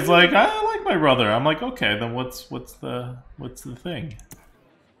 And she's like, I like my brother. I'm like, okay, then what's the thing?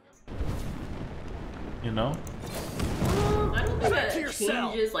 You know? I don't think that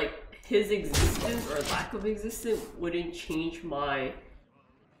changes, like, his existence or lack of existence wouldn't change my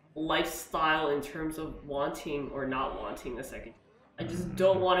lifestyle in terms of wanting or not wanting a second. I just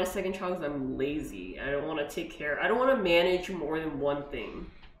don't want a second child because I'm lazy. I don't want to take care. I don't want to manage more than one thing.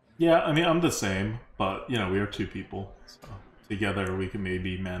 Yeah, I mean, I'm the same, but, you know, we are two people, so together we can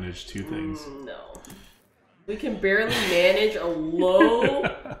maybe manage two things. No. We can barely manage a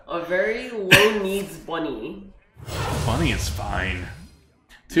very low needs bunny. Bunny is fine.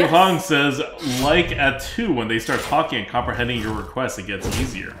 Tu Hong says, like at 2, when they start talking and comprehending your requests, it gets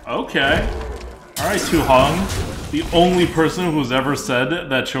easier. Okay. Alright, Tu Hong. The only person who's ever said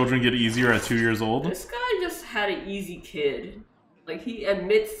that children get easier at 2 years old. This guy just had an easy kid. Like, he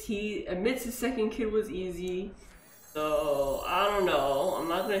admits his second kid was easy. So, I don't know. I'm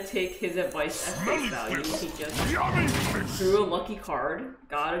not gonna take his advice at face value. He just drew a lucky card,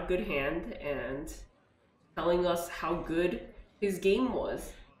 got a good hand, and telling us how good his game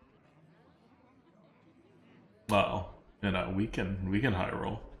was. Well, you know, we can high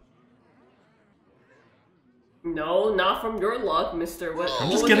roll. No, not from your luck, mister.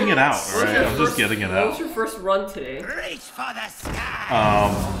 I'm just getting it out, alright? I'm just getting it out. What was your first run today? Reach for the sky.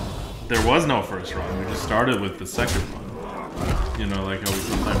 There was no first run. We just started with the second run. You know, like how we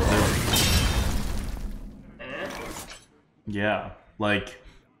sometimes do. Yeah, like,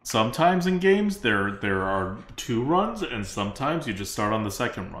 sometimes in games there are 2 runs, and sometimes you just start on the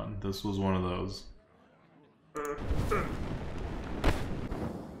second run. This was one of those.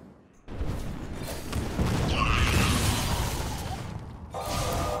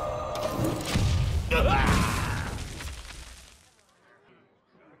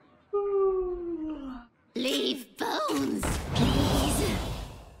 Leave bones, please.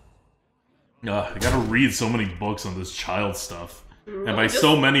 I gotta read so many books on this child stuff. And by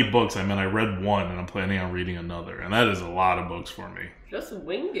so many books, I mean I read one, and I'm planning on reading another. And that is a lot of books for me. Just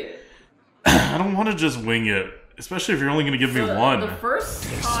wing it. I don't want to just wing it. Especially if you're only going to give me one. The first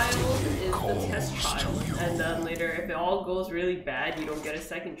child is the test child. And then later, if it all goes really bad, you don't get a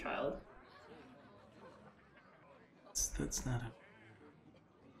second child. That's not a...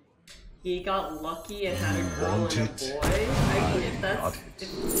 He got lucky and had a girl and a boy. I mean,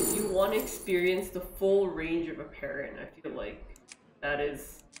 if you want to experience the full range of a parent, I feel like that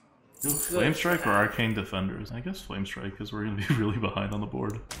is... Flame Strike or Arcane Defenders? I guess Flame Strike, because we're going to be really behind on the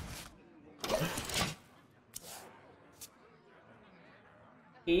board.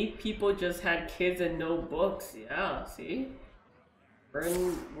 Eight people just had kids and no books. Yeah, see?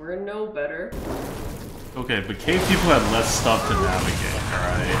 We're no better. Okay, but cave people had less stuff to navigate,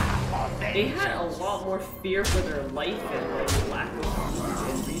 alright? They had a lot more fear for their life and like lack of food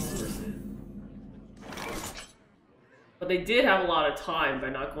and resources. But they did have a lot of time by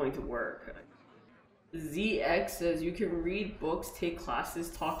not going to work. ZX says you can read books, take classes,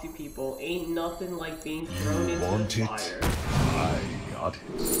 talk to people. Ain't nothing like being thrown into the fire. I got it.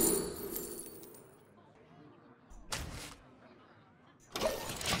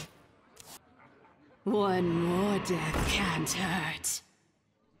 One more death can't hurt.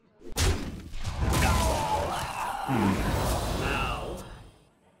 Wow.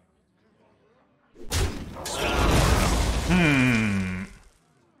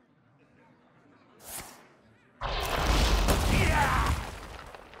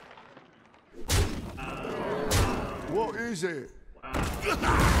 What is it? Wow.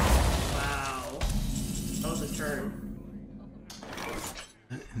 That was a turn.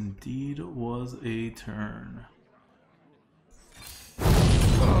 That indeed was a turn.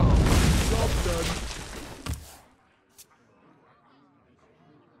 Job done.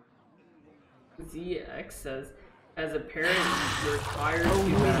 ZX says, as a parent, you're tired,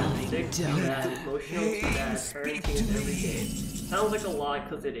 too bad, sick, too bad, emotional, too bad, parenting is every day. Sounds like a lot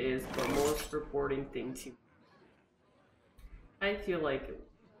because it is, but most reporting thing too. I feel like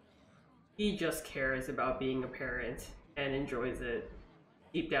he just cares about being a parent and enjoys it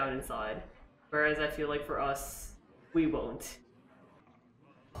deep down inside. Whereas I feel like for us, we won't.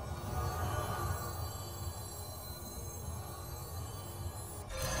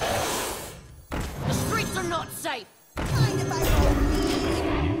 The streets are not safe.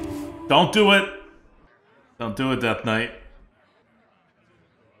 Don't do it! Don't do it, Death Knight.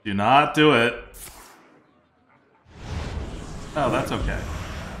 Do not do it. Oh, that's okay.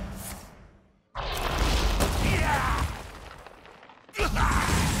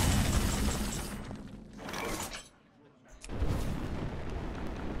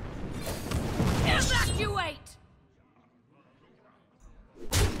 Evacuate!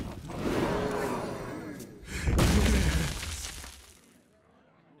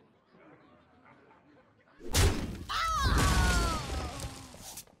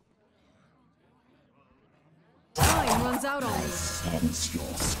 Time runs out on me. Sense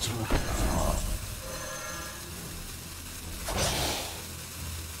your strength.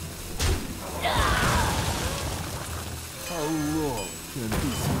 How long can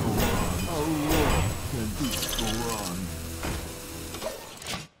this go on? How long can this go on?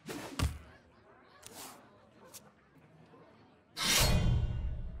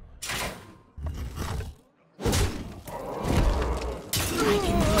 I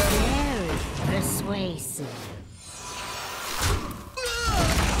can be very persuasive.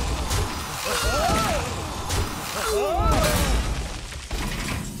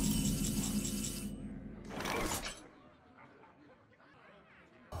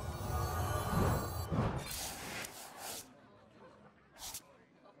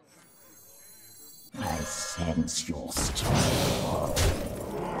 I sense your strength.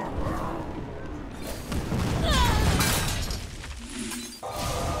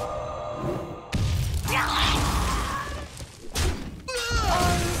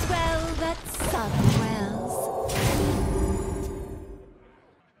 All's well that Sunwells.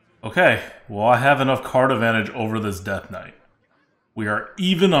 Okay, well I have enough card advantage over this Death Knight. We are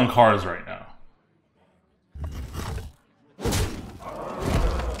even on cards right now.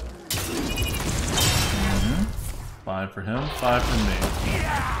 5 for him, 5 for me.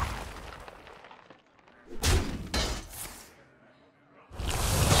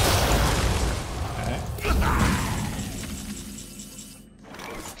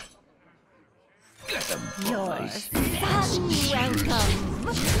 Yours. Welcome.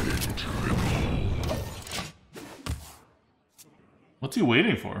 What's he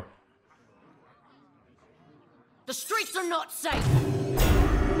waiting for? The streets are not safe.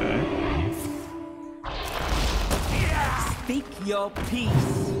 Okay. Speak your peace.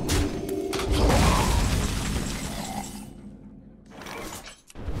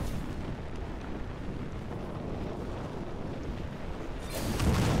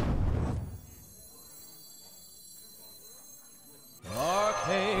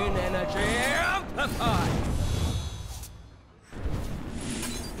 Arcane energy amplified.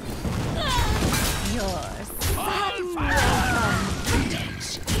 Yours.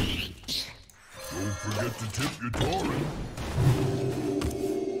 Don't forget to tip your torrent.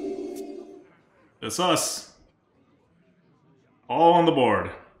 It's us. All on the board.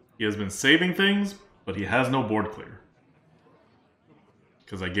 He has been saving things, but he has no board clear.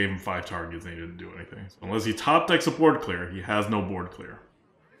 Because I gave him 5 targets and he didn't do anything. So unless he top decks a board clear, he has no board clear.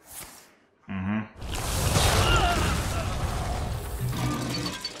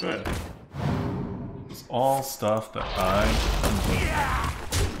 Good. It's all stuff that I can do.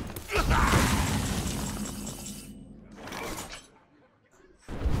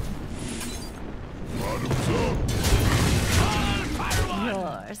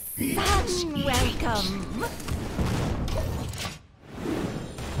 Yours. Welcome.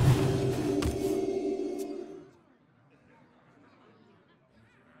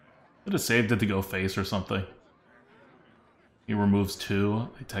 Could have saved it to go face or something. He removes 2.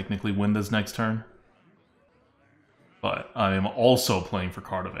 I technically win this next turn. But I am also playing for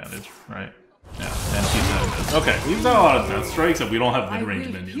card advantage, right? Yeah, and he's out of this. Okay, we've done a lot of death strikes and we don't have mid-range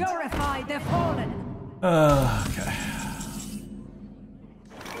minions. Purify the fallen. Okay.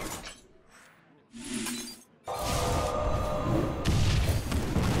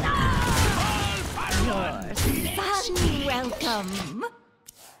 Yours. Welcome.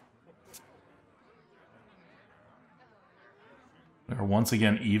 We're once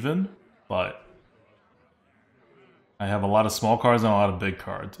again even, but I have a lot of small cards and a lot of big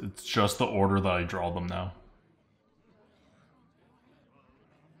cards. It's just the order that I draw them now.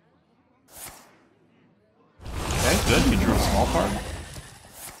 Okay, good. You drew a small card.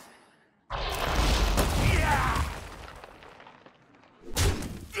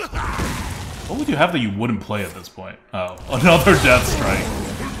 What would you have that you wouldn't play at this point? Oh, another Death Strike.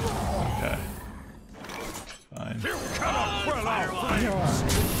 Okay. Fine.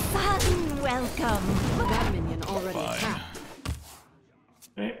 Welcome. That minion already Fine. attacked.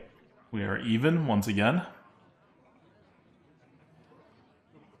 Okay. We are even once again.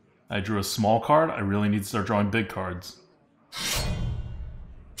 I drew a small card. I really need to start drawing big cards.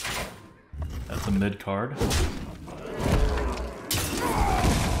 That's a mid card.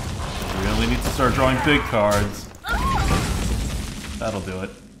 I really need to start drawing big cards. That'll do it.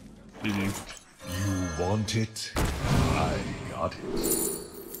 GG. You want it? I got it.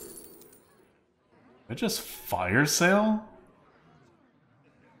 I just fire sale?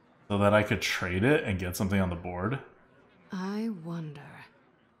 So that I could trade it and get something on the board? I wonder.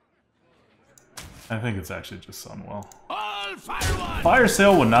 I think it's actually just Sunwell. All fire one. Fire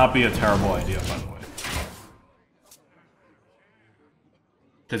sale would not be a terrible idea, by the way.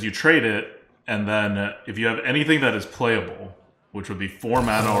 Because you trade it, and then if you have anything that is playable, which would be 4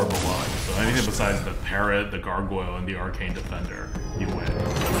 mana or below, so anything besides the Parrot, the Gargoyle, and the Arcane Defender, you win.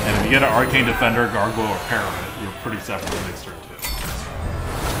 And if you get an Arcane Defender, Gargoyle, or Parrot, you're pretty set for the next turn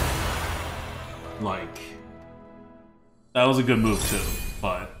too. Like, that was a good move too.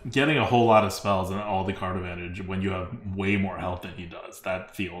 But getting a whole lot of spells and all the card advantage when you have way more health than he does,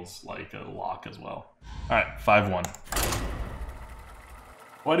 that feels like a lock as well. Alright, 5-1.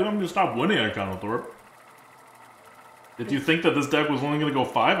 Why do you want me to stop winning at Conalthorpe? Did you think that this deck was only going to go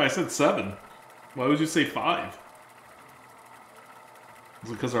 5? I said 7. Why would you say 5? Is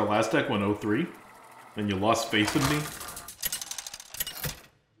it because our last deck went 0-3? And you lost faith in me?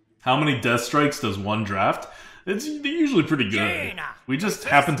 How many Death Strikes does one draft? It's usually pretty good. We just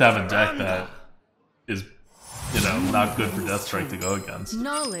happen to have a deck that is, you know, not good for Death Strike to go against.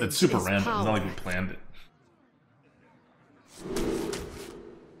 Knowledge It's super is random. power. It's not like we planned it.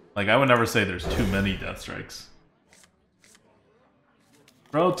 Like, I would never say there's too many Death Strikes.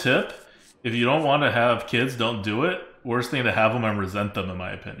 Pro tip, if you don't want to have kids, don't do it. worse thing to have them and resent them, in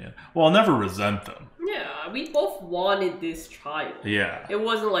my opinion. Well, I'll never resent them. Yeah, we both wanted this child. Yeah. It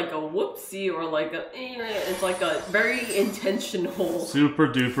wasn't like a whoopsie or like a. It's like a very intentional. Super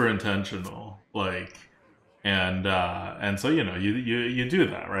duper intentional, like, and so you know you do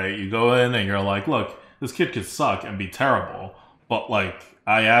that, right? You go in and you're like, look, this kid could suck and be terrible, but like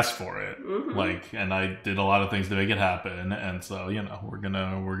I asked for it, like, and I did a lot of things to make it happen, and so you know we're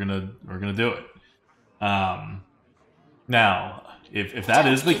gonna do it. Now, if that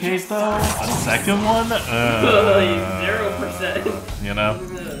is the case though, a second one, 0%. you know,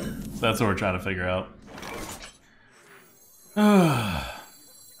 that's what we're trying to figure out.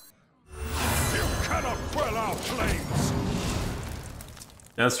 Quell our flames.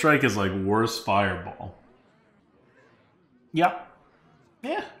 Death Strike is like worse Fireball. Yep.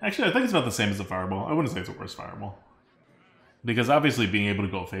 Yeah, actually, I think it's about the same as the Fireball. I wouldn't say it's a worse Fireball. Because obviously being able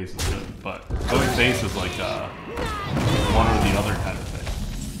to go face is good, but going face is like one or the other kind of thing.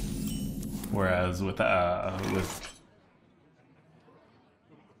 Whereas with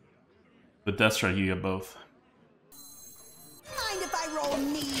Death Strike, you get both. Mind if I roll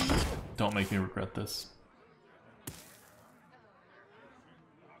me? Don't make me regret this.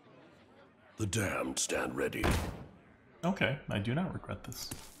 The damned stand ready. Okay, I do not regret this.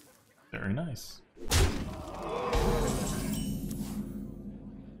 Very nice.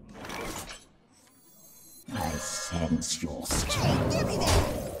 I sense your strength. Give me that.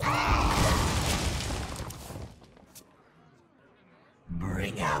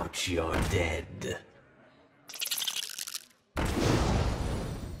 Bring out your dead.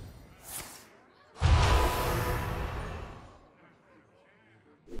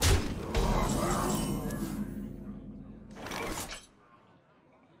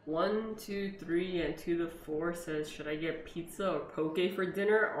 One, 2, 3, and 2 to 4 says, should I get pizza or poke for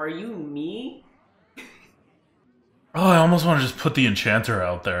dinner? Are you me? Oh, I almost want to just put the Enchanter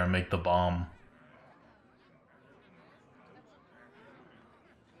out there and make the bomb.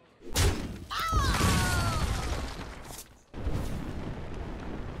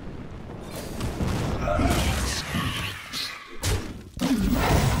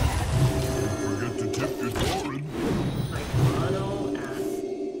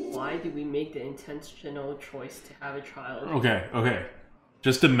 Did we make the intentional choice to have a child? Okay.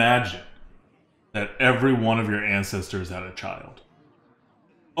 Just imagine that every one of your ancestors had a child.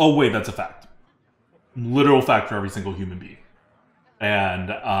 Oh wait, that's a fact. Literal fact for every single human being. And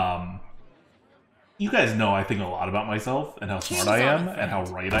you guys know I think a lot about myself and how smart I am and how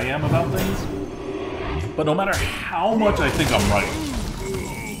right I am about things. But no matter how much I think I'm right,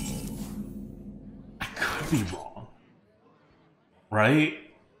 I could be wrong. Right?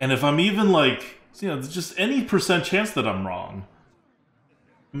 And if I'm even like, you know, just any % chance that I'm wrong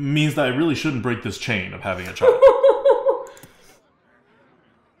means that I really shouldn't break this chain of having a child.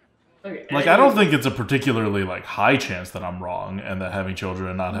 Okay, like, I don't think it's a particularly like high chance that I'm wrong and that having children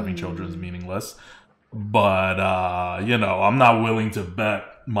and not having children is meaningless. But, you know, I'm not willing to bet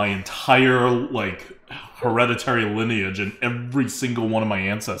my entire, like, hereditary lineage and every single one of my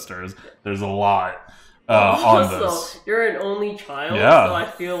ancestors. There's a lot. On this. You're an only child, yeah. So I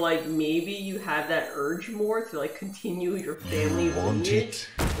feel like maybe you have that urge more to like continue your family lineage.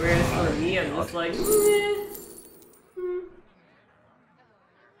 Whereas for me, I'm just like,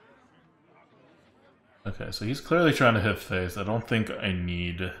 Okay, so he's clearly trying to hit face. I don't think I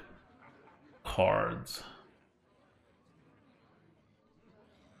need cards.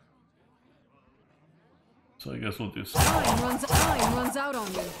 So I guess we'll do some. Time runs out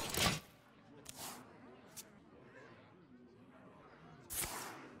on you.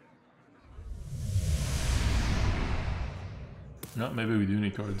 No, maybe we do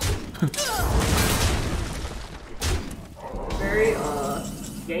need cards. Very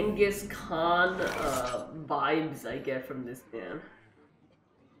Genghis Khan vibes I get from this man.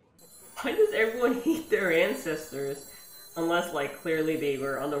 Why does everyone hate their ancestors? Unless like clearly they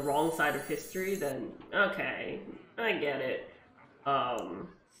were on the wrong side of history, then okay, I get it. And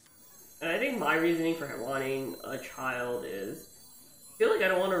I think my reasoning for wanting a child is I feel like I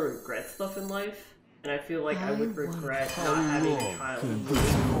don't want to regret stuff in life. And I feel like I would regret not having a child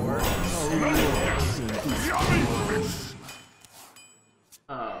before.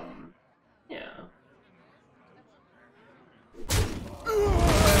 Yeah.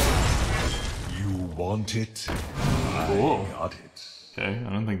 You want it? Cool. I got it. Okay, I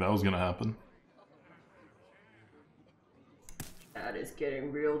didn't think that was gonna happen. That is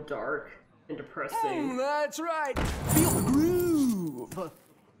getting real dark and depressing. That's right. Feel the groove.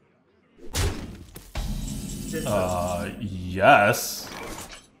 Yes.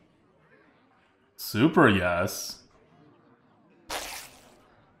 Super yes.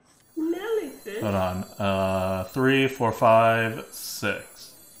 Okay. Hold on. 3, 4, 5,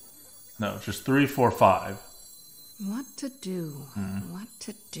 6. No, just 3, 4, 5. What to do? What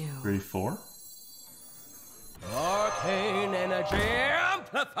to do? 3, 4. Arcane energy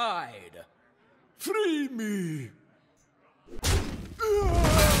amplified. Free me!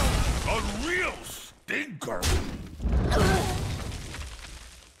 A real stinker!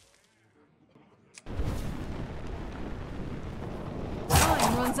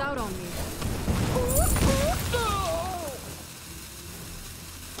 Time runs out on me.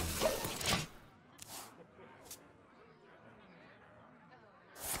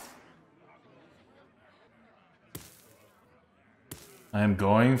 I am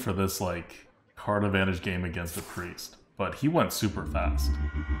going for this, like, card advantage game against a priest. But he went super fast.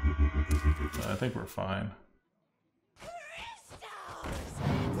 So I think we're fine.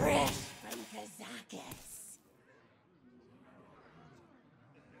 Fresh from Kazakis.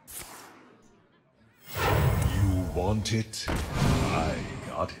 You want it? I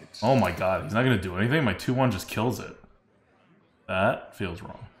got it. Oh my god, he's not gonna do anything? My 2-1 just kills it. That feels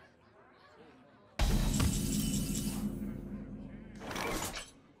wrong.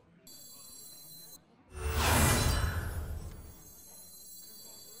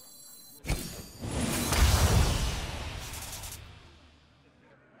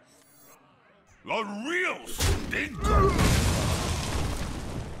 A real stinker!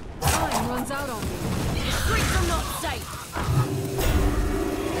 Time runs out on me. The streets are not safe.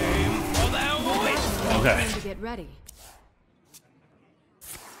 Aim for their wit. Okay. Time to get ready.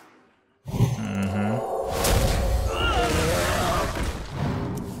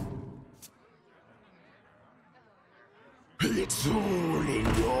 It's all in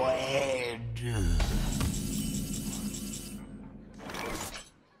your head.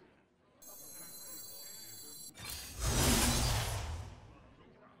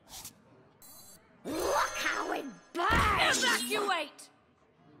 Look how it burns! Evacuate.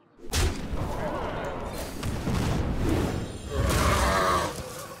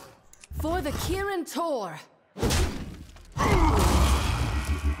 For the Kirin Tor.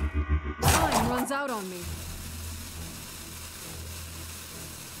 Time runs out on me.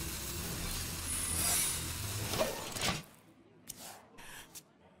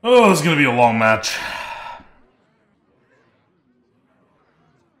 Oh, it's gonna be a long match.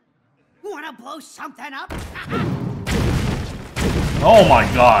 Wanna blow something up? Oh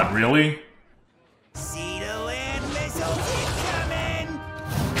my god, really? See the land missiles incoming.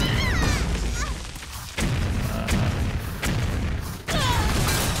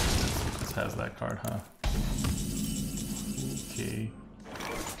 This has that card, huh? Okay.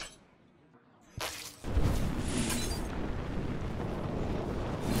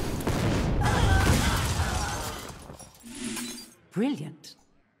 Brilliant.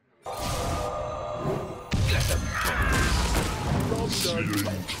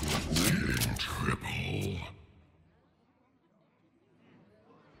 Triple.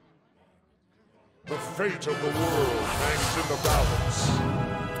 The fate of the world hangs in the balance.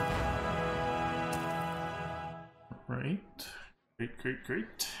 Right.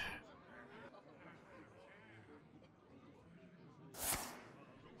 Great.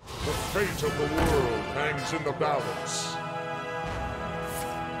 The fate of the world hangs in the balance.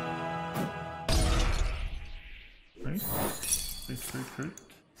 Great.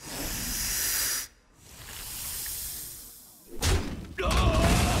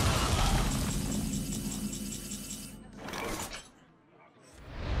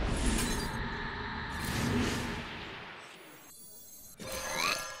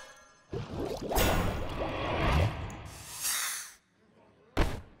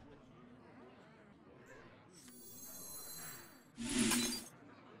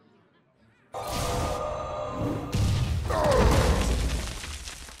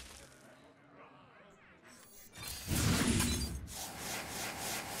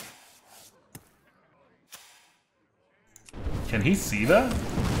 Can he see that?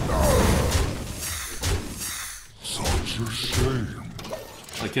 Such a shame.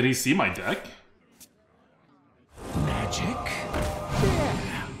 Like, can he see my deck? Magic?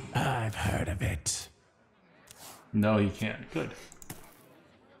 Yeah, I've heard of it. No, he can't. Good.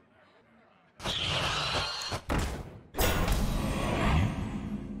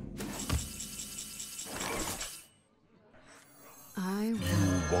 You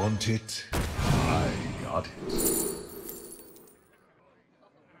want it? I got it.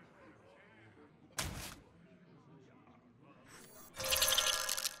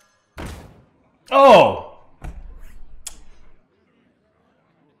 Oh!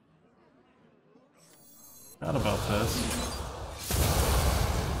 Forgot about this.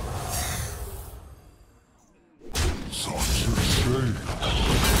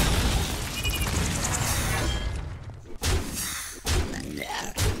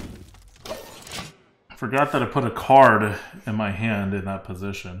 Forgot that I put a card in my hand in that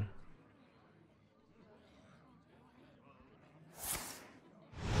position.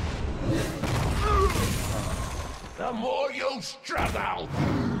 The more you struggle,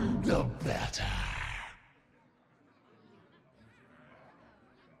 the better.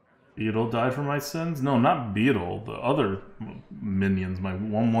 Beetle died for my sins? No, not Beetle. The other minions. My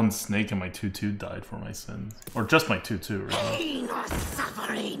 1/1 snake and my 2/2 died for my sins. Or just my 2/2, really. Pain or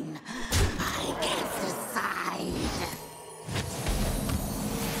suffering, I can't decide.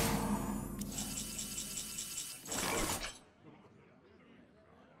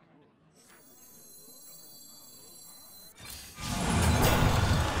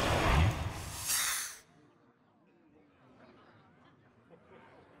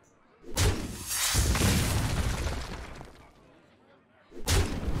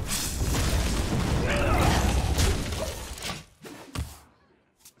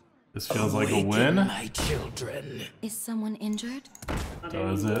 This feels like a win. My children. Is someone injured?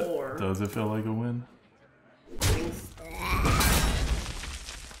 Does it? Does it feel like a win?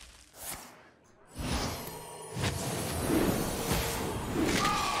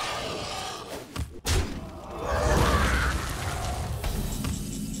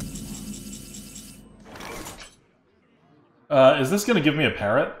 Is this gonna give me a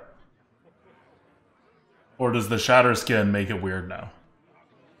parrot? Or does the shatter skin make it weird now?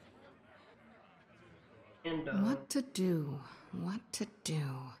 What to do? What to do?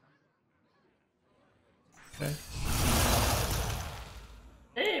 Okay.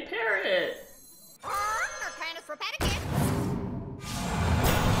 Hey, parrot! Kind for Pelican.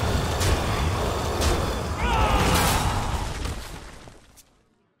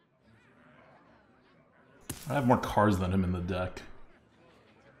 I have more cards than him in the deck.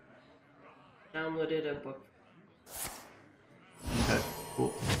 Downloaded a book. Okay,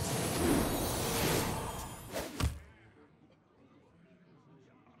 cool.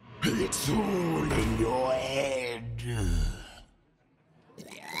 It's all in your head.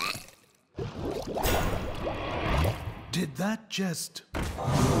 Did that just...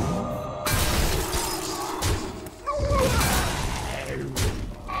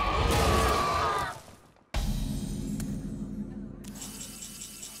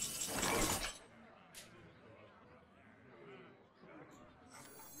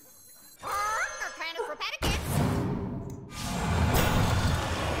 For Pelican.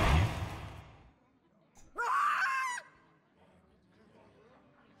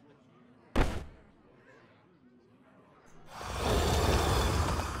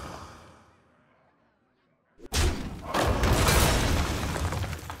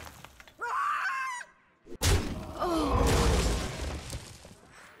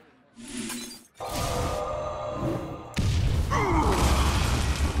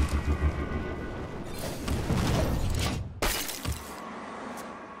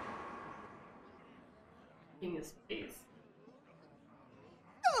 His face.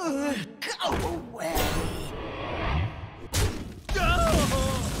 Go away.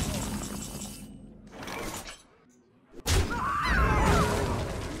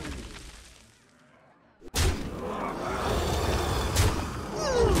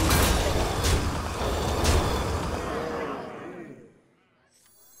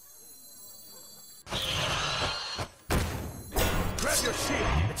 Grab your shield!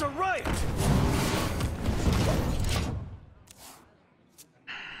 It's a riot!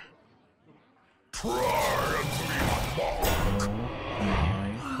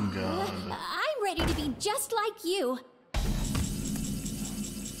 I'm ready to be just like you.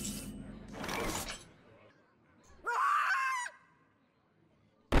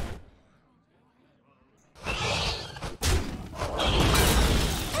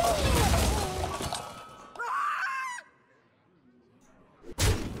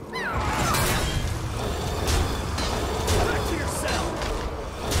 Back to your cell!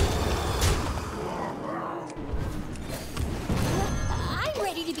 I'm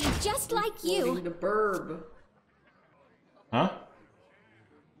ready to be just like you. The burb. Huh?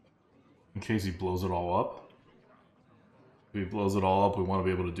 In case he blows it all up? If he blows it all up, we want to be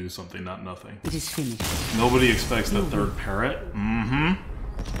able to do something, not nothing. It is finished. Nobody expects the third parrot. He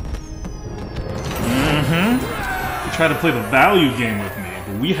tried to play the value game with me,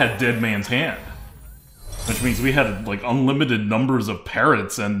 but we had Dead Man's Hand. Which means we had, like, unlimited numbers of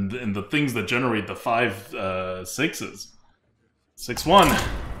parrots and the things that generate the 5 6s. 6-1.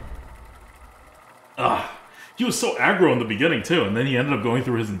 He was so aggro in the beginning, too, and then he ended up going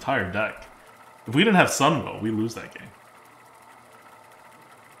through his entire deck. If we didn't have Sunwell, we lose that game.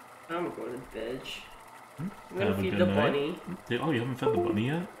 I'm going to bed. I'm Have gonna a feed good the night. bunny. Oh, you haven't fed the bunny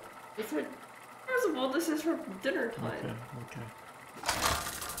yet? It's a First of all, this is for dinner time. Okay.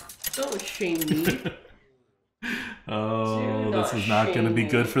 Don't shame me. Oh, this is not going to be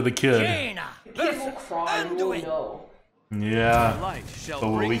good for the kid. The kid will cry and we'll know. Yeah. But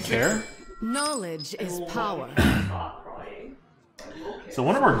will we care? Knowledge is power. So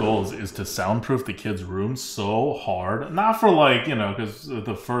one of our goals is to soundproof the kids' room so hard. Not for like, you know, because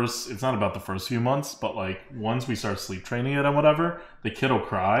it's not about the first few months, but like once we start sleep training it and whatever, the kid will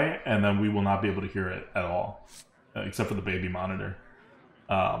cry and then we will not be able to hear it at all. Except for the baby monitor.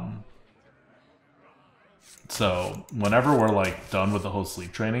 So whenever we're like done with the whole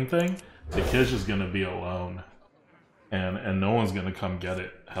sleep training thing, the kid's just gonna be alone. And no one's gonna come get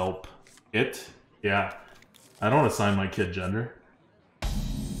it. Help. It? Yeah. I don't assign my kid gender.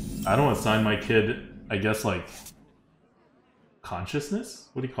 I don't assign my kid, I guess, like, consciousness?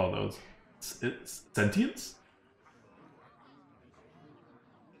 What do you call those? Sentience?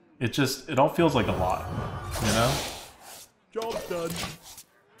 It all feels like a lot, you know? Job done.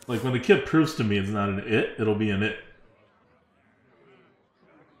 Like, when the kid proves to me it's not an it, it'll be an it.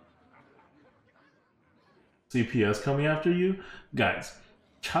 CPS coming after you? Guys,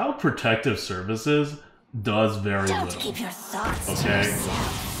 Child Protective Services does very little. Don't keep your thoughts to Okay?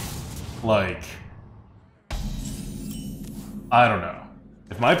 yourself. Like, I don't know.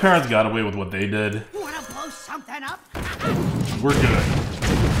 If my parents got away with what they did, Wanna blow something up? we're good.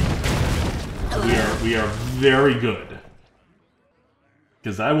 We are very good.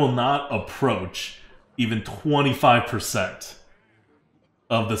 Because I will not approach even 25%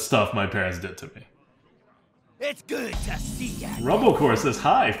 of the stuff my parents did to me. It's good to see ya. Robocore says,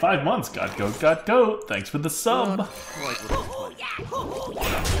 hi, 5 months, got goat. Thanks for the sub.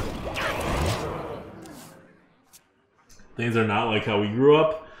 Things are not like how we grew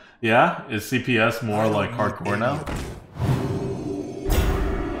up. Yeah? Is CPS more like hardcore now?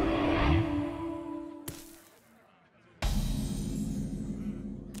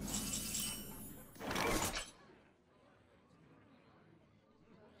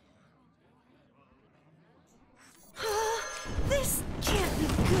 This can't be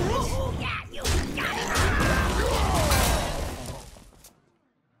good.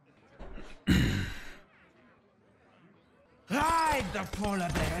 Ride the Polar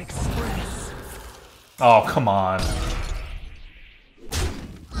Bear Express. Oh, come on.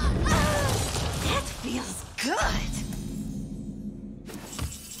 That feels good.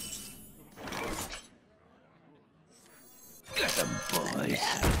 Get them, boys.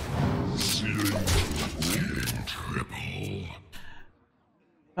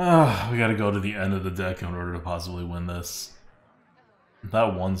 We gotta go to the end of the deck in order to possibly win this.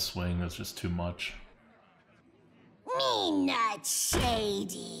 That one swing is just too much. Me not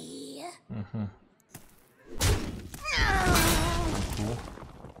shady.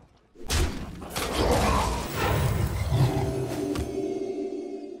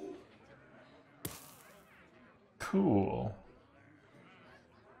 Cool.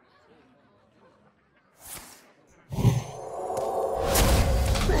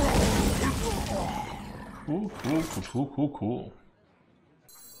 Cool. Cool.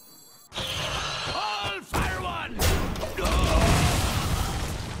 All fire one.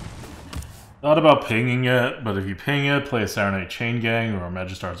 Thought about pinging it, but if you ping it, play a Serenade Chain Gang or a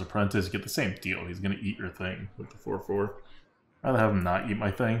Magistar's Apprentice, you get the same deal. He's gonna eat your thing with the 4/4. I'd rather have him not eat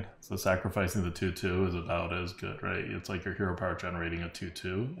my thing. So sacrificing the 2/2 is about as good, right? It's like your hero power generating a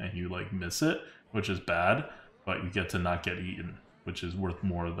 2/2 and you like miss it, which is bad, but you get to not get eaten, which is worth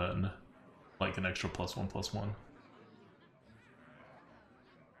more than like an extra +1/+1.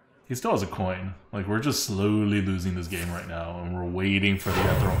 He still has a coin. Like, we're just slowly losing this game right now, and we're waiting for the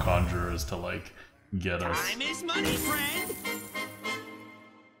Ethereal Conjurers to, like, get us. Time is money, friend.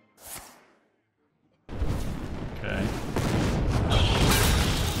 Okay.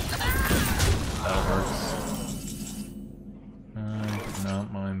 That works. I did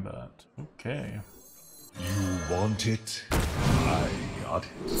not mind that. Okay. You want it? I got it.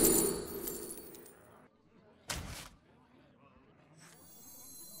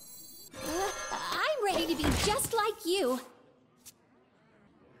 I'm ready to be just like you.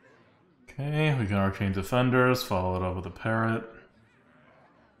 Okay, we got Arcane Defenders, follow it up with a Parrot.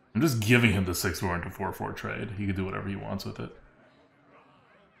 I'm just giving him the 6/4 into 4/4 trade. He can do whatever he wants with it.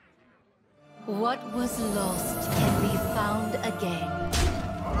 What was lost can be found again.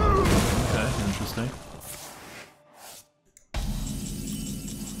 Okay, interesting.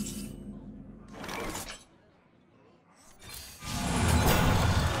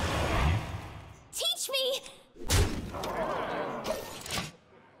 Teach me.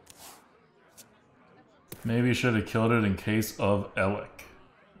 Maybe you should have killed it in case of Alec.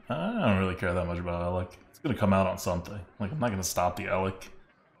 I don't really care that much about Alec. It's gonna come out on something. Like, I'm not gonna stop the Alec.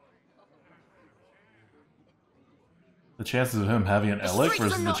 The chances of him having an Alec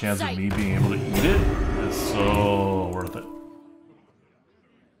versus the chance of me being able to eat it is so worth it.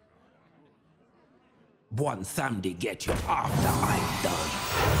 One thumb to get you after I'm done.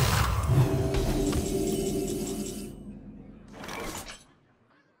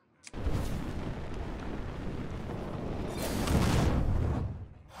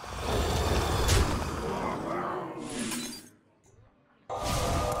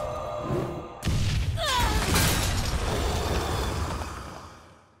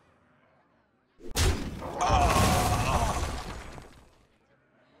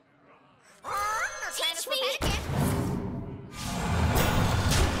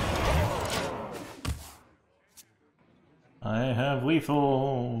 I have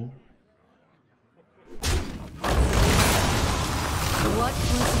lethal. What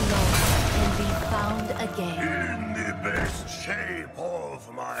was lost can be found again. In the best shape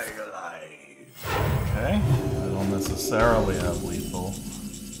of my life. Okay, I don't necessarily have lethal.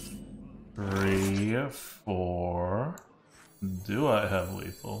 3, 4. Do I have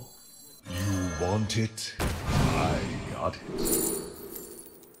lethal? You want it? I got it.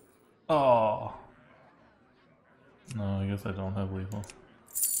 Oh. No, I guess I don't have lethal.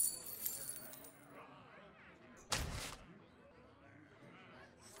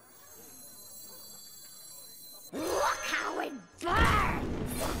 Look how it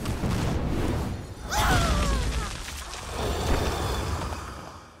burns!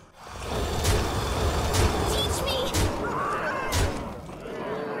 Teach me!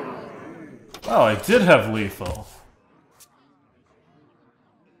 Oh, I did have lethal.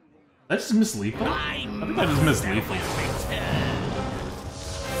 Did I just miss lethal? I think I just missed lethal.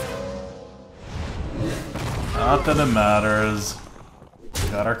 Not that it matters.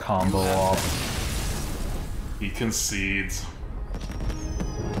 Got our combo off. He concedes.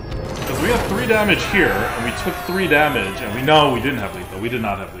 Because we have 3 damage here, and we took 3 damage, and we know we didn't have lethal. We did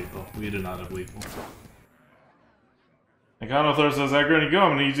not have lethal. We did not have lethal. Econothor says, "I Grinning,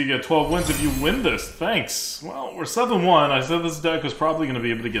 I'm gonna easily get 12 wins if you win this. Thanks." Well, we're 7-1. I said this deck was probably gonna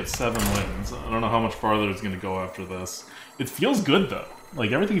be able to get 7 wins. I don't know how much farther it's gonna go after this. It feels good though.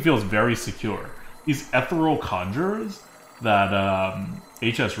 Like, everything feels very secure. These ethereal conjurers that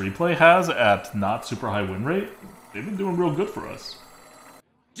HS Replay has at not super high win rate, they've been doing real good for us.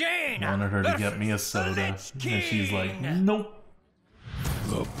 I wanted her to get me a soda, and she's like, "Nope."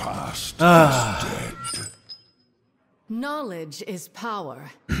 The past is dead. Knowledge is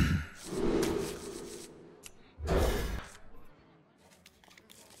power.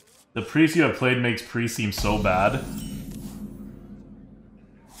 The priest you have played makes priest seem so bad.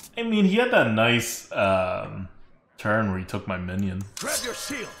 I mean, he had that nice turn where he took my minion. Grab your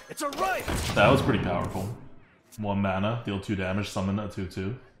shield. It's a riot. That was pretty powerful. 1 mana, deal 2 damage, summon a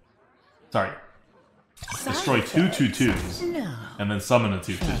 2/2. Sorry. Destroy 2 2/2s, and then summon a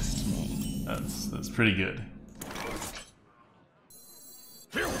 2/2. That's pretty good.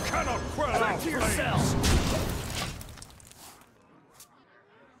 You cannot quell our flames.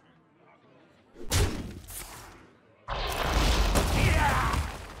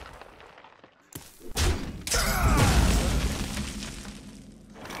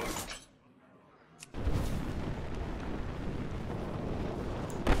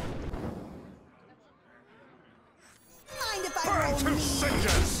 Mind if I roll Burn to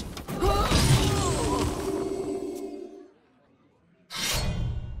cinders.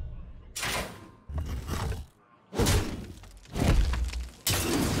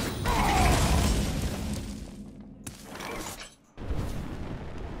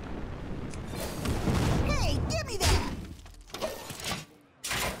 Hey, give me that!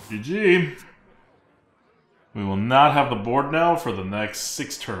 GG. We will not have the board now for the next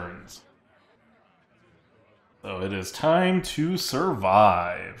 6 turns. So it is time to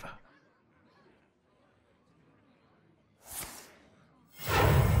survive.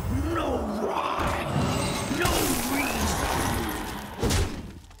 No rhyme, no reason.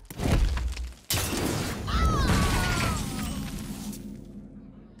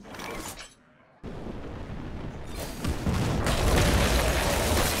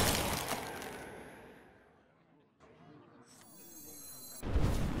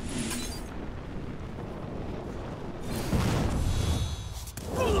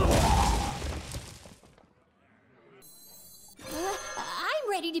 I'm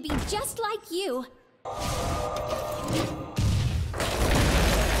ready to be just like you.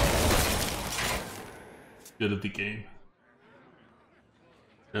 Good at the game.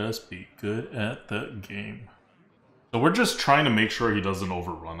 Just be good at the game. So we're just trying to make sure he doesn't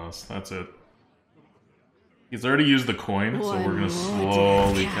overrun us. That's it. He's already used the coin, so we're gonna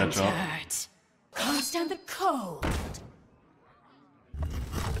slowly catch up. Can't stand the cold.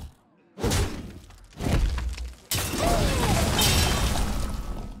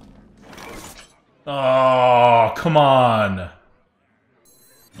 Oh, come on.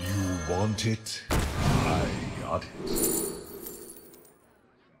 You want it? I got it.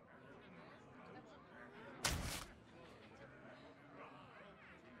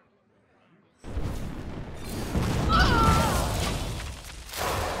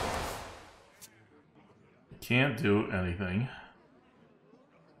 Can't do anything.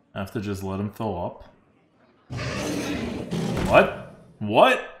 I have to just let him fill up. What?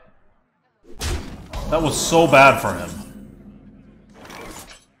 What? That was so bad for him.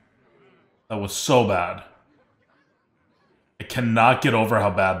 That was so bad. I cannot get over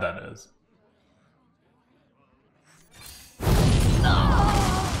how bad that is.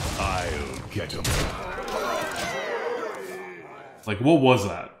 I'll get him. Like, what was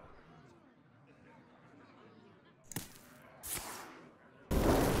that?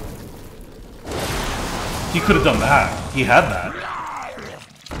 He could have done that. He had that.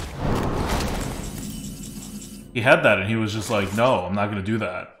 He had that and he was just like, no, I'm not going to do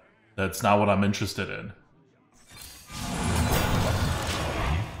that. That's not what I'm interested in.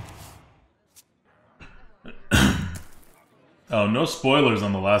 Oh, no spoilers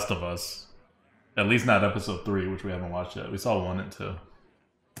on The Last of Us. At least not episode 3, which we haven't watched yet. We saw 1 and 2.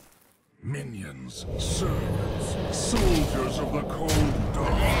 Minions, servants, soldiers of the cold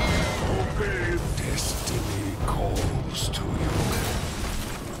dawn, obey. Destiny calls to you.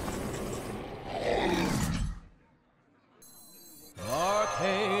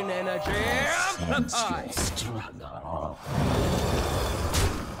 Arcane energy amplified.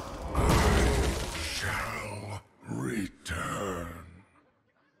 Shall return.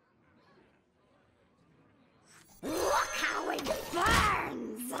 Look how it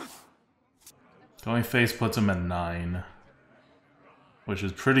burns! Going face puts him at 9. Which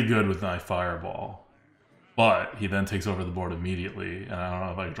is pretty good with my fireball. But he then takes over the board immediately, and I don't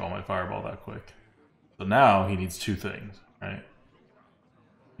know if I can draw my fireball that quick. So now he needs 2 things, right?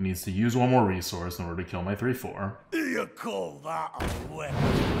 He needs to use 1 more resource in order to kill my 3/4. You call that a weapon?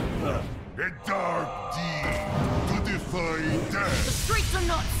 A dark deed to defy death. The streets are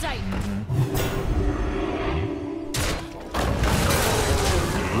not safe.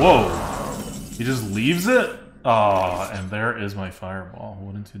 Whoa! He just leaves it? Ah, and there is my fireball.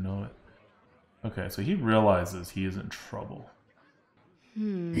 Wouldn't you know it? Okay, so he realizes he is in trouble.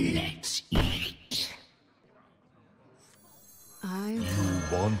 Let's eat. You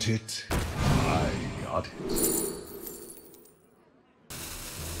want it? I got it.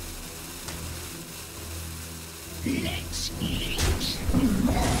 Let's eat.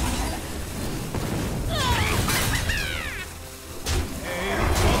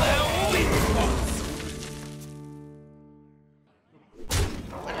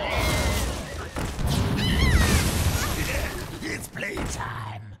 It's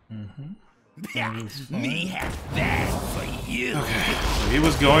playtime. Me have bad for you. Okay, so he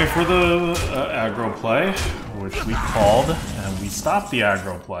was going for the aggro play, which we called, and we stopped the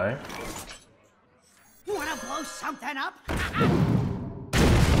aggro play. Wanna blow something up?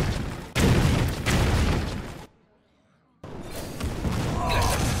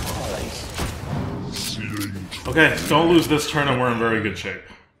 Okay, don't lose this turn and we're in very good shape.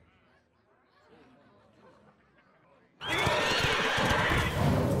 Alright.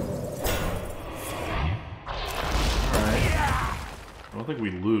 I don't think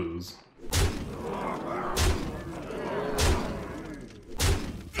we lose.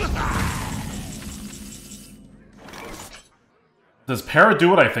 Does Para do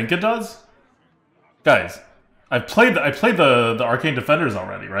what I think it does? Guys, I played the Arcane Defenders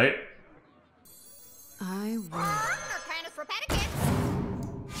already, right? I will. Arcanus for Panicans!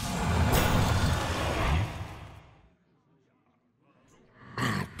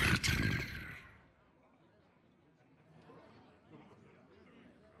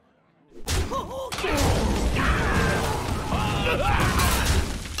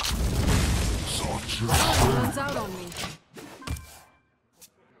 Runs out on me.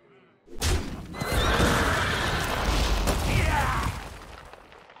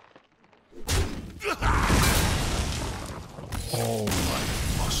 All right,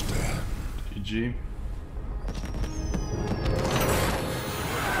 must end. GG.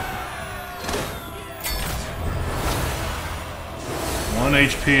 One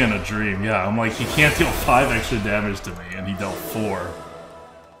HP in a dream. Yeah, I'm like, he can't deal 5 extra damage to me, and he dealt 4.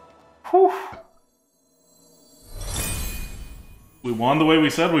 Whew. We won the way we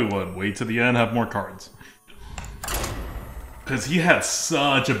said we would. Wait to the end, have more cards. Because he had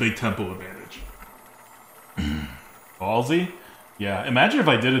such a big tempo advantage. Ballsy? Yeah, imagine if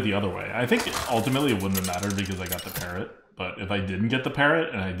I did it the other way. I think ultimately it wouldn't have mattered because I got the parrot. But if I didn't get the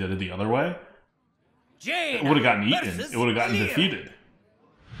parrot and I did it the other way, it would have gotten eaten. It would have gotten defeated.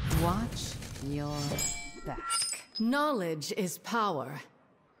 Watch your back. Knowledge is power.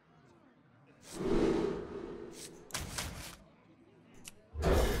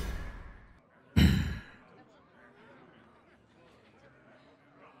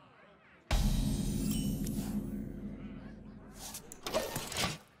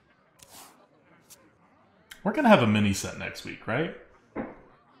 We're gonna have a mini set next week, right?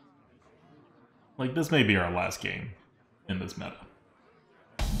 Like, this may be our last game in this meta.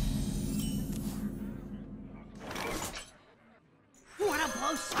 Wanna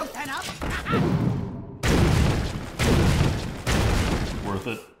blow something up? Worth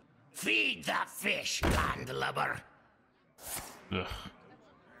it. Feed the fish, landlubber. Ugh.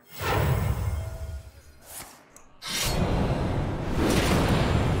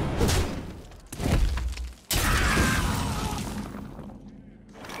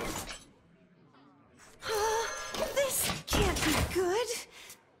 This can't be good.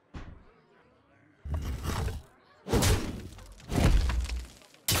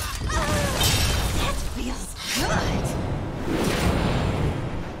 That feels good.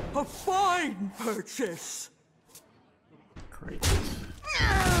 A fine purchase. Great.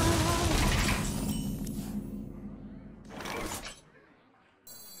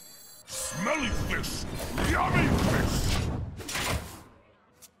 Smelly fish! Yummy fish!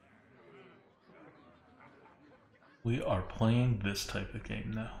 We are playing this type of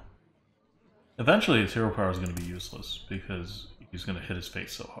game now. Eventually his hero power is going to be useless because he's going to hit his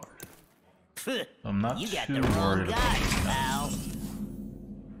face so hard. I'm not You got too the wrong worried guy, about pal.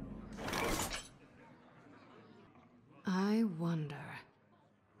 I wonder.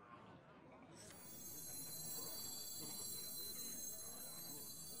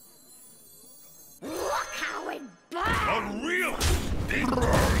 Look how it burns! A real big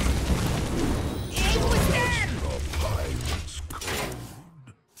bird! It was there! A pirate's code.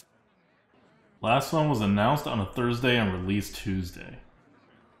 Last one was announced on a Thursday and released Tuesday.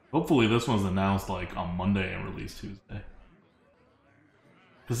 Hopefully this one's announced like on Monday and released Tuesday.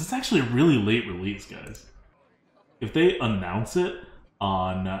 Because it's actually a really late release, guys. If they announce it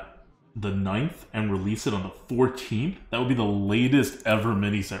on the 9th and release it on the 14th, that would be the latest ever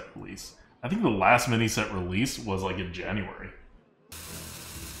mini set release. I think the last mini set release was like in January.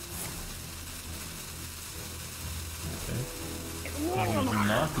 Okay. I'm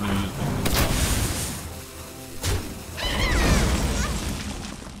not going to use this.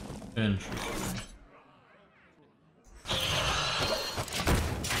 Interesting.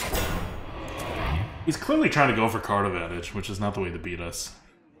 He's clearly trying to go for card advantage, which is not the way to beat us.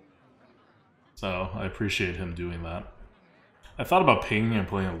 So, I appreciate him doing that. I thought about pinging and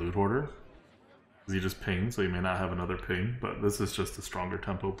playing a loot hoarder. Because he just pinged, so he may not have another ping, but this is just a stronger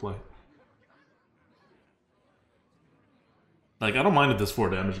tempo play. Like, I don't mind if this 4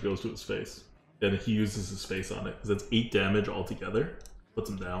 damage goes to his face. And he uses his face on it, because it's 8 damage altogether. Puts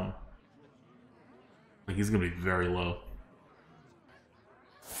him down. Like, he's gonna be very low.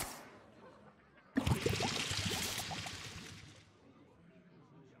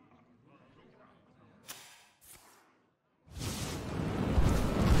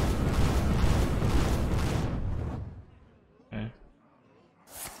 Okay.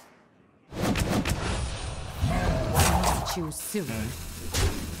 Choose soon. Okay.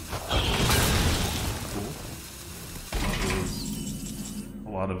 Cool. A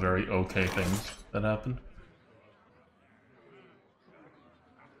lot of very okay things that happened.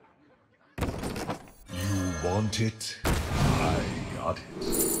 You want it? I got it.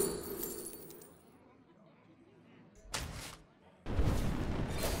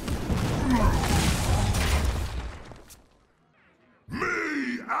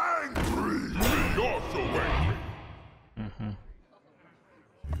 Me angry! You're so angry!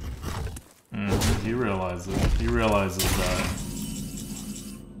 He realizes. He realizes that.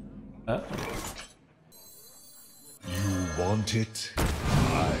 You want it?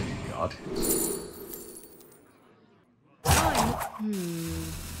 I got it.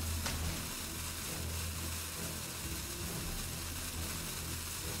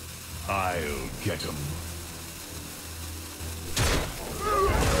 I'll get him.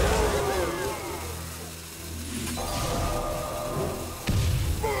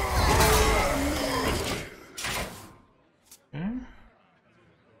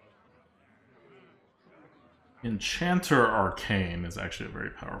 Enchanter Arcane is actually a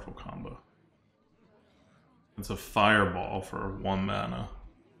very powerful combo. It's a fireball for 1 mana.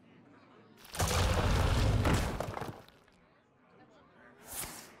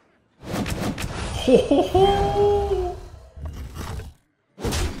 Ho ho ho!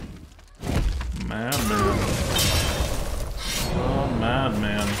 Madman. Oh,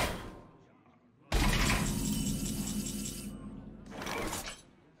 madman.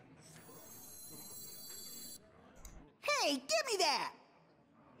 Hey, give me that!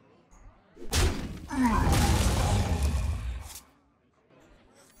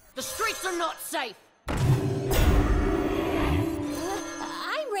 The streets are not safe!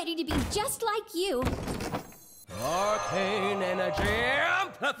 I'm ready to be just like you. Arcane energy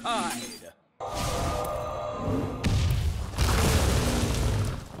amplified!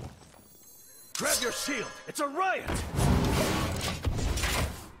 Grab your shield! It's a riot!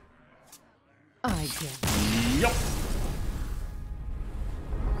 I get it. Yup.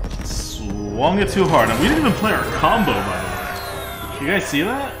 Swung it too hard. And we didn't even play our combo, by the way. You guys see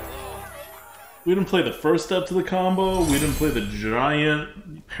that? We didn't play the first step to the combo. We didn't play the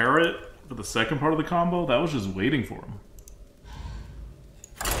giant parrot for the second part of the combo. That was just waiting for him.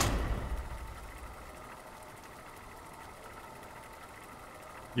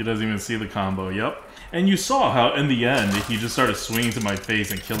 He doesn't even see the combo, yep. And you saw how, in the end, he just started swinging to my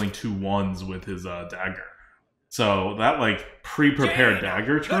face and killing 2 1s with his dagger. So that, like, pre-prepared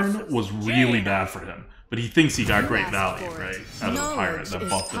dagger turn was really bad for him. But he thinks he got great value, right? Out of the pirate that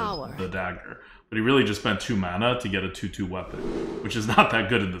buffed the dagger. But he really just spent 2 mana to get a 2/2 weapon, which is not that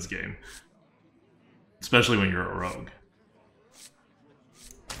good in this game. Especially when you're a rogue.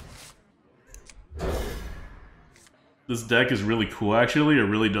 This deck is really cool, actually. It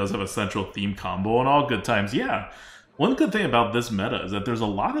really does have a central theme combo and all good times. Yeah, one good thing about this meta is that there's a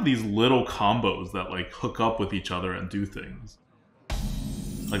lot of these little combos that, like, hook up with each other and do things.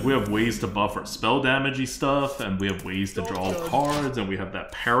 Like, we have ways to buff our spell damagey stuff, and we have ways to draw cards, and we have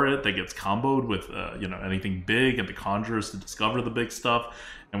that parrot that gets comboed with, you know, anything big, and the Conjurers to discover the big stuff.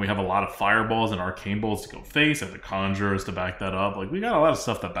 And we have a lot of fireballs and arcane bolts to go face, and the Conjurers to back that up. Like, we got a lot of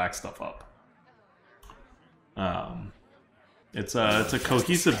stuff that backs stuff up. It's a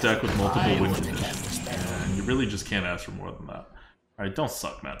cohesive deck with multiple win conditions, and you really just can't ask for more than that. Alright, don't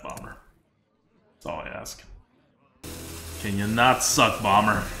suck, Mad Bomber. That's all I ask. Can you not suck,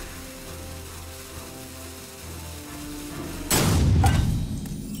 Bomber?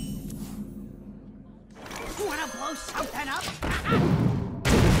 Wanna blow something up?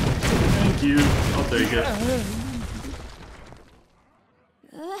 Thank you. I'll take it.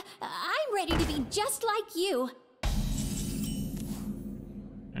 I'm ready to be just like you.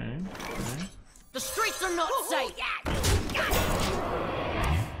 Okay. The streets are not safe!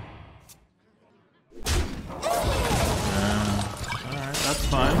 Alright, that's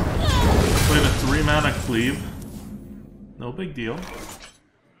fine. Played a 3 mana cleave. No big deal.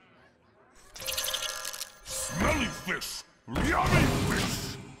 Smelly fish! Yummy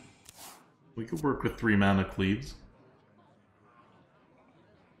fish! We could work with 3 mana cleaves.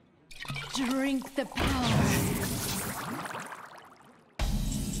 Drink the power.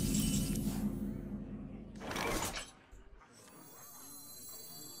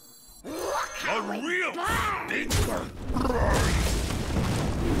 A real stinker!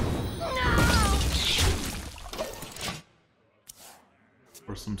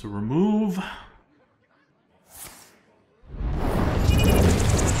 Force them to remove.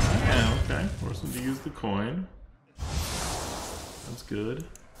 Okay. Force them to use the coin. That's good.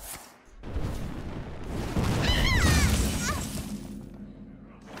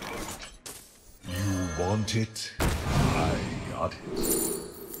 You want it? I got it.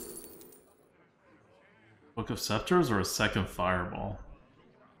 Book of Scepters or a second fireball?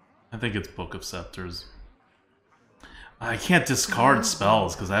 I think it's Book of Scepters. I can't discard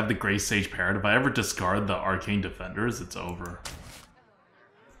spells because I have the Grey Sage Parrot. If I ever discard the Arcane Defenders, it's over.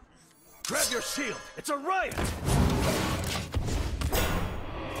 Grab your shield! It's a riot!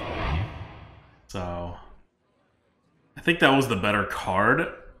 So I think that was the better card,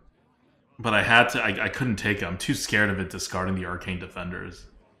 but I had to. I couldn't take it. I'm too scared of it discarding the Arcane Defenders,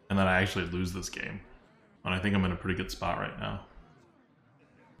 and then I actually lose this game. And I think I'm in a pretty good spot right now.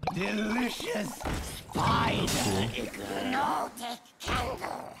 Delicious spider hypnotic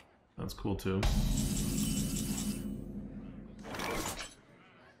candle. That's cool too.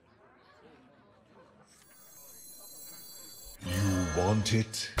 You want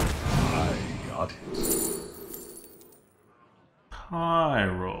it? I got it.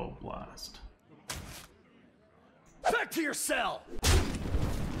 Pyroblast. Back to your cell!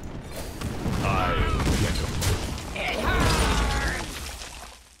 I'll get 'em.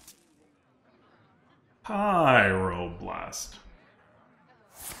 Pyroblast.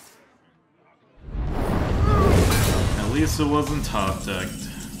 At least it wasn't top decked.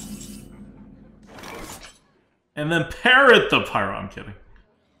 And then parrot the pyro. I'm kidding.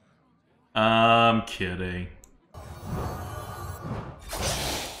 I'm kidding.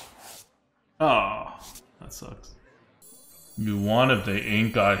 Oh, that sucks. You want if they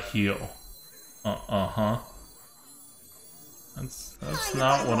ain't got heal. Uh-huh. That's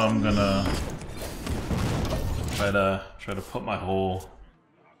not what I'm gonna try to put my whole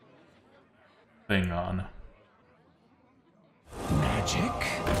thing on. Magic?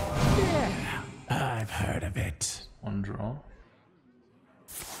 Yeah, I've heard of it. One draw.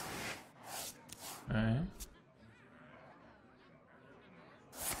 Okay.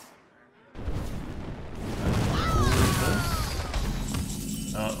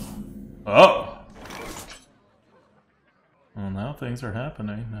 Oh. Oh! Well, now things are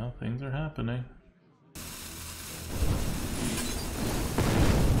happening. Now things are happening.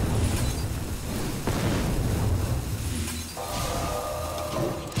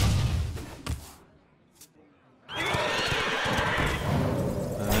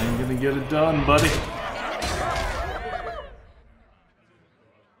 Get it done, buddy.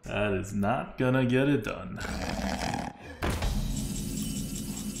 That is not gonna get it done.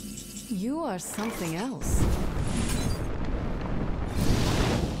 You are something else.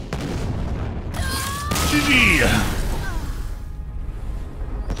 GG!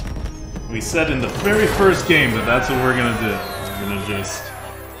 We said in the very first game that that's what we're gonna do. We're gonna just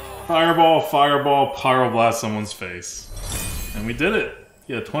fireball, pyroblast someone's face. And we did it.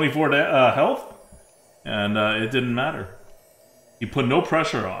 He had 24 health, and it didn't matter. He put no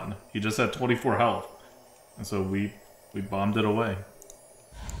pressure on. He just had 24 health. And so we bombed it away.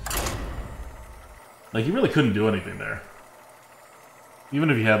 Like, he really couldn't do anything there. Even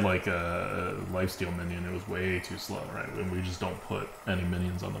if he had, like, a lifesteal minion, it was way too slow, right? And we just don't put any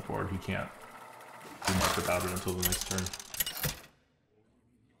minions on the board. He can't do much about it until the next turn.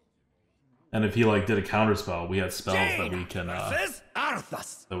 And if he like did a counter spell, we had spells that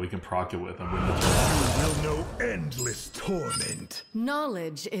we can proc it with and win the turn. You will know endless torment.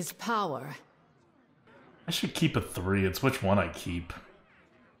 Knowledge is power. I should keep a 3. It's which one I keep.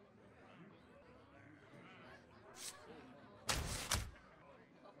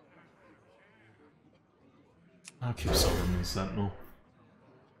 I'll keep Silvermoon Sentinel.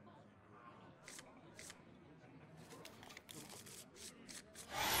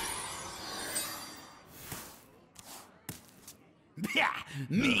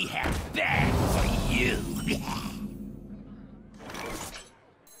 Me have bad for you.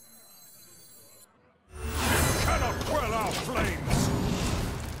 Cannot quell our flames.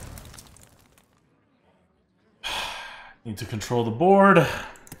 Need to control the board.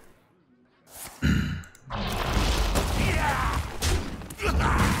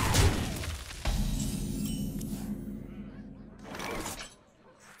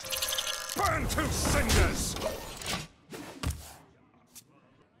 Burn to cinders.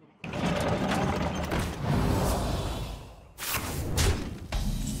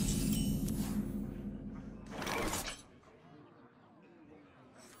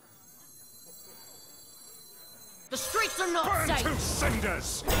 The streets are not Burn safe. to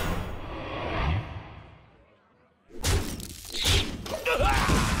cinders.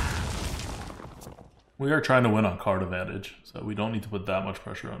 We are trying to win on card advantage, so we don't need to put that much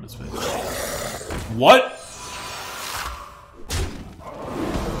pressure on his face. What?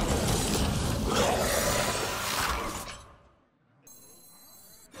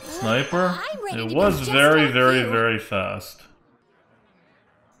 Sniper? It was very, very, very fast.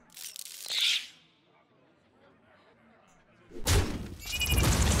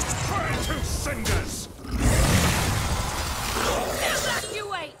 Burn to cinders.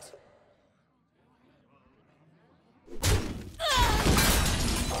 Evacuate.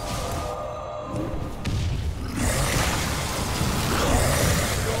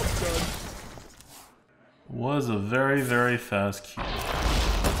 Was a very, very fast cue.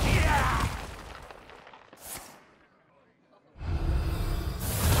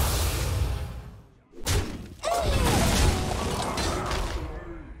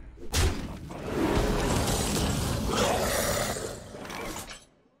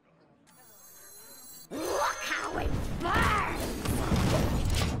 Look how it burns!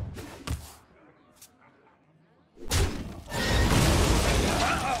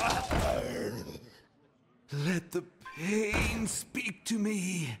 Let the pain speak to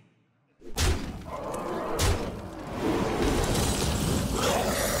me.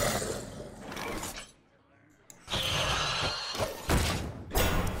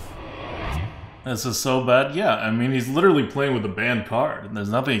 This is so bad. Yeah, I mean, he's literally playing with a banned card, and there's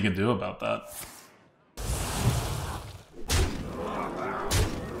nothing you can do about that.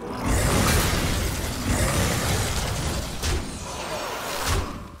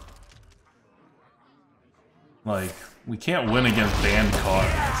 Like, we can't win against banned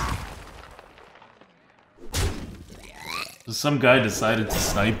cards. Some guy decided to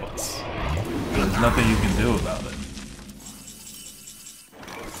snipe us. There's nothing you can do about it.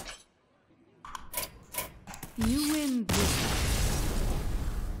 You win this.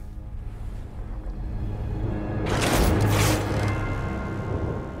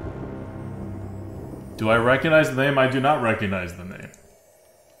 Do I recognize the name? I do not recognize the name.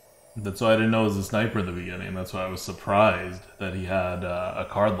 That's why I didn't know it was a sniper in the beginning. That's why I was surprised that he had a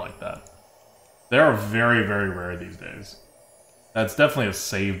card like that. They are very, very rare these days. That's definitely a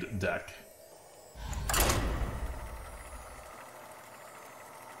saved deck.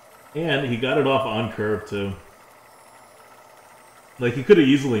 And he got it off on curve, too. Like, he could have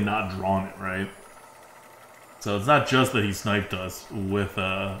easily not drawn it, right? So it's not just that he sniped us with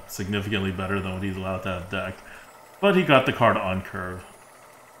significantly better than what he's allowed to have deck, but he got the card on curve.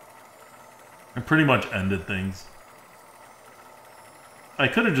 It pretty much ended things. I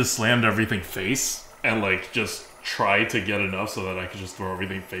could have just slammed everything face and, like, just try to get enough so that I could just throw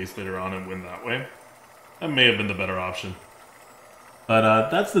everything face later on and win that way. That may have been the better option. But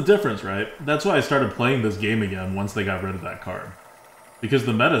that's the difference, right? That's why I started playing this game again once they got rid of that card. Because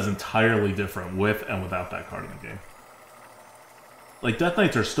the meta is entirely different with and without that card in the game. Like, Death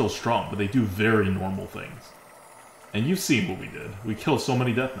Knights are still strong, but they do very normal things. And you've seen what we did. We killed so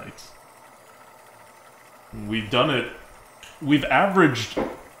many Death Knights. We've done it... We've averaged...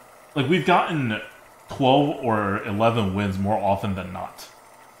 Like, we've gotten 12 or 11 wins more often than not.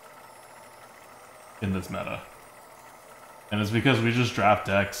 In this meta. And it's because we just draft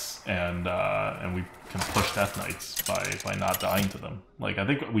decks and we can push Death Knights by not dying to them. Like, I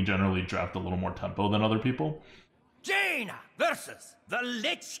think we generally draft a little more tempo than other people. Jaina versus the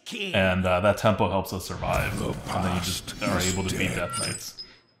Lich King. And that tempo helps us survive. And then you just are able to beat Death Knights.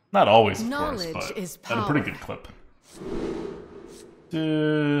 Not always, of course, but at a pretty good clip.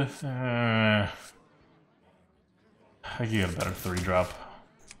 I can get a better 3-drop.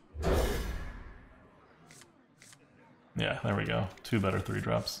 Yeah, there we go. 2 better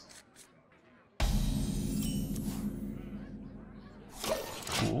 3-drops.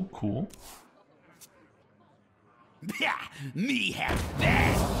 Cool, cool. Me have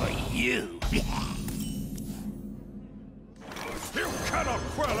bad for you. You cannot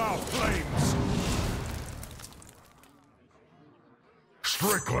quell our flames!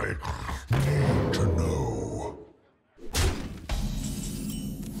 Strictly need to know.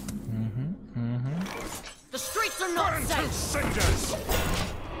 The streets are not safe. Cinders!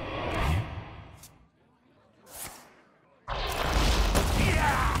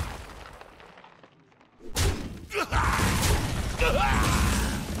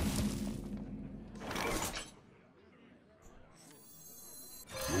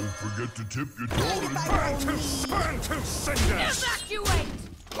 Don't forget to tip your toe. Burn to cinders! Evacuate!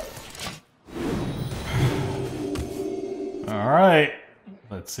 Alright.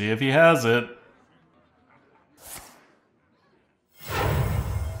 Let's see if he has it.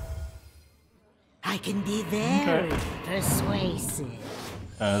 I can be very persuasive.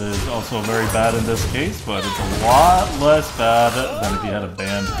 That is also very bad in this case, but it's a lot less bad than if you had a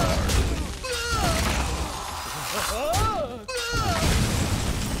banned card.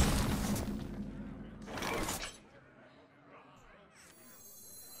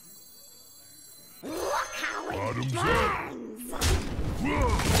 Look how it burns!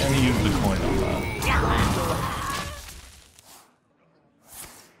 And he used the coin on that.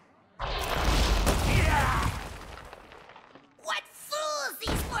 What fools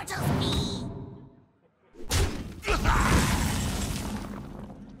these mortals be!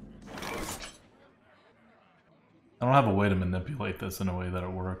 I don't have a way to manipulate this in a way that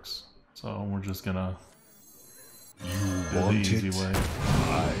it works, so we're just gonna do the easy way.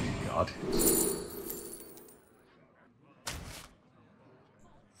 I got it.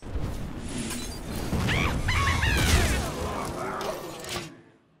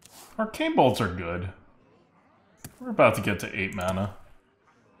 Arcane Bolts are good. We're about to get to 8 mana.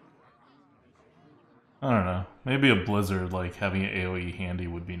 I don't know. Maybe a Blizzard, like, having an AoE handy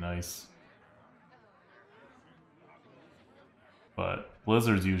would be nice. But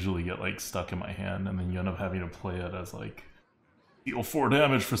Blizzards usually get, like, stuck in my hand, and then you end up having to play it as, like, deal 4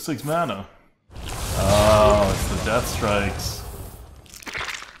 damage for 6 mana. Oh, it's the Death Strikes.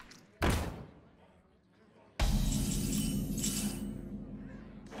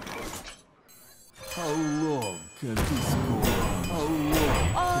 How long can this go on? How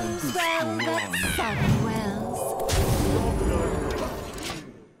long can this go on? Samuels.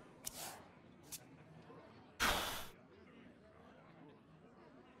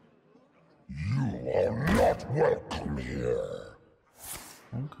 You are not welcome here.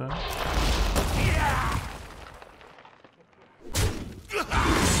 Okay.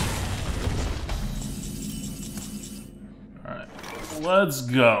 Alright, let's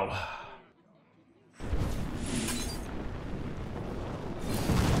go.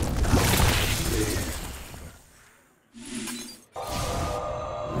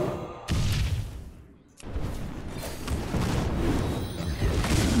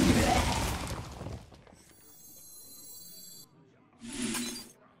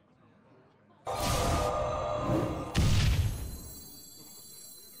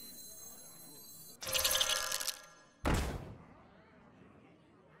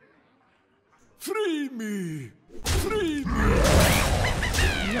 Free me! Free me!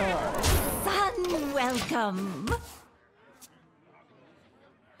 Your son, welcome.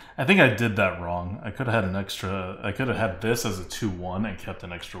 I think I did that wrong. I could have had an extra... I could have had this as a 2-1 and kept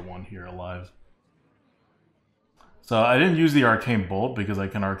an extra 1 here alive. So I didn't use the Arcane Bolt because I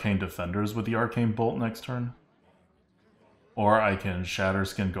can Arcane Defenders with the Arcane Bolt next turn. Or I can Shatter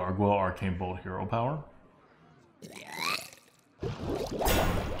Skin Gargoyle Arcane Bolt Hero Power.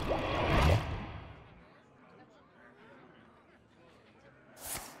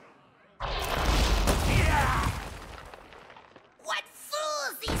 What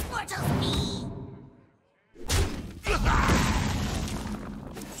fools these mortals be!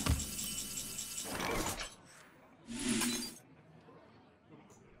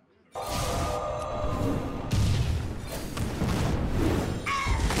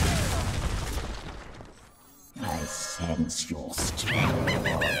 I sense your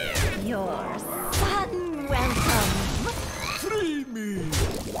strength. Your son, welcome. Free me!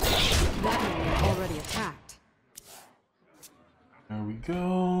 That minion already attacked. There we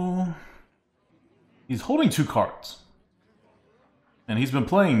go. He's holding 2 cards. And he's been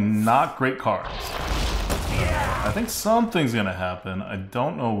playing not great cards. I think something's gonna happen. I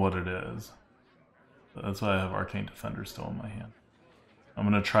don't know what it is. But that's why I have Arcane Defender still in my hand. I'm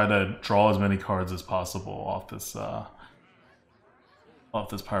gonna try to draw as many cards as possible off this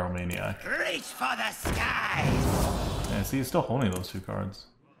Pyromaniac. Reach for the skies! Yeah, see, he's still holding those 2 cards.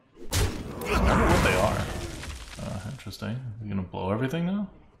 I wonder what they are. Interesting. You gonna blow everything now?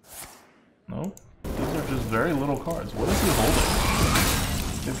 Nope. These are just very little cards. What is he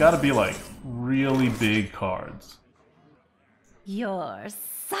holding? They've got to be like really big cards. Your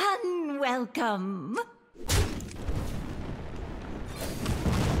son, welcome.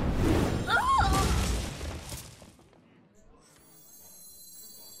 Oh!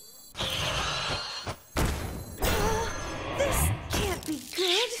 This can't be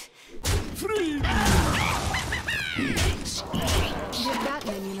good. Free me! Give that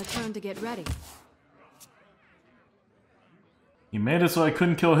minion a turn to get ready. He made it so I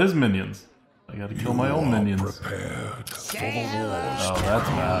couldn't kill his minions. I gotta kill my own minions. Prepared. Oh, that's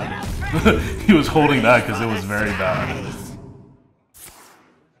bad. He was holding that because it was very bad.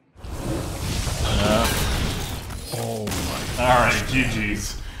 Oh my. Alright,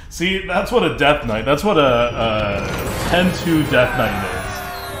 GG's. See, that's what a Death Knight, that's what a 10-2 Death Knight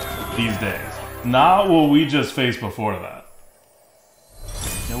is these days. Not what we just faced before that.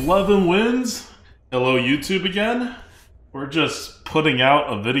 11 wins? Hello YouTube again? We're just putting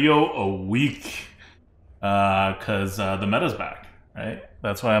out a video a week because the meta's back, right?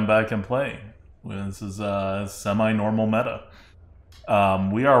 That's why I'm back and playing. This is a semi-normal meta.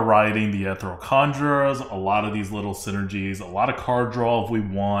 We are riding the Ethereal Conjurers, a lot of these little synergies, a lot of card draw if we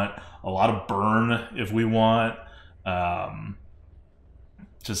want, a lot of burn if we want.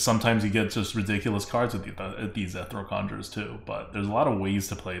 Just sometimes you get just ridiculous cards with these Ethereal Conjurers too, but there's a lot of ways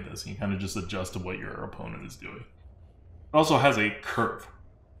to play this. You kind of just adjust to what your opponent is doing. It also has a curve.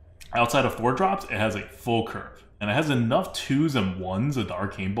 Outside of 4-drops, it has a full curve. And it has enough 2s and 1s with the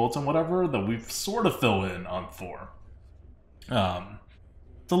Arcane Bolts and whatever that we sort of fill in on 4.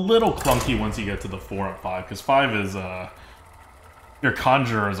 It's a little clunky once you get to the 4 and 5, because 5 is, your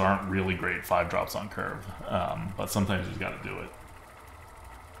Conjurers aren't really great 5-drops on curve, but sometimes you just gotta do it.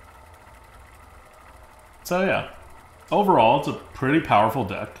 So yeah, overall, it's a pretty powerful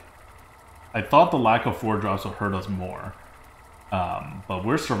deck. I thought the lack of 4-drops would hurt us more, but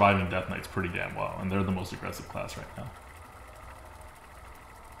we're surviving Death Knights pretty damn well, and they're the most aggressive class right now.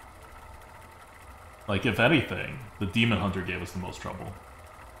 Like, if anything, the Demon Hunter gave us the most trouble.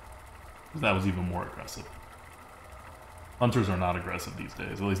 That was even more aggressive. Hunters are not aggressive these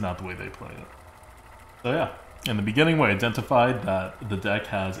days, at least not the way they play it. So yeah, in the beginning we identified that the deck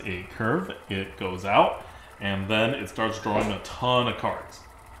has a curve, it goes out, and then it starts drawing a ton of cards.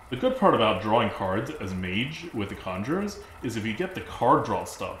 The good part about drawing cards as Mage with the Conjurers is if you get the card draw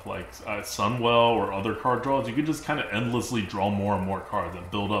stuff, like Sunwell or other card draws, you can just kind of endlessly draw more and more cards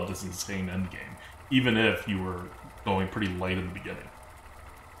and build up this insane endgame, even if you were going pretty light in the beginning.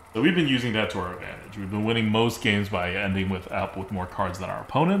 So we've been using that to our advantage. We've been winning most games by ending with more cards than our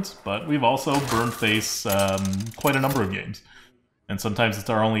opponents, but we've also burned face quite a number of games. And sometimes it's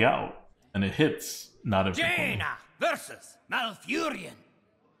our only out, and it hits not infrequently. Jaina versus Malfurion.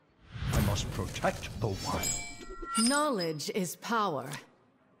 I must protect the wild. Knowledge is power.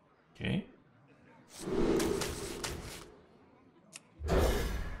 Okay. Ooh.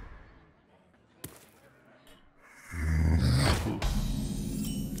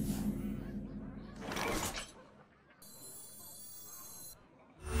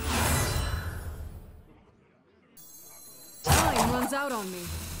 Time runs out on me.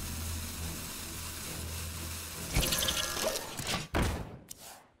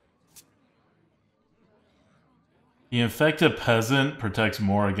 The Infected Peasant protects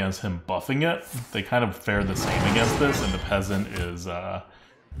more against him buffing it. They kind of fare the same against this, and the Peasant is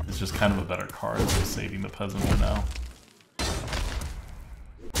just kind of a better card, so saving the Peasant for now.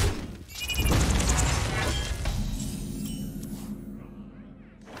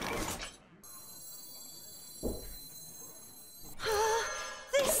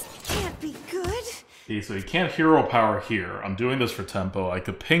 This can't be good. Okay, so he can't hero power here. I'm doing this for tempo. I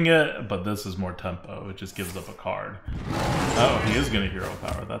could ping it, but this is more tempo. It just gives up a card. Oh, he is going to hero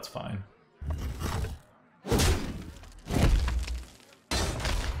power. That's fine.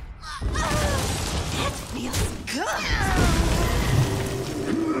 That feels good.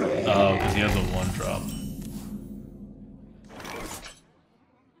 Oh, because he has a 1-drop.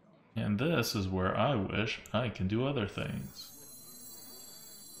 And this is where I wish I can do other things.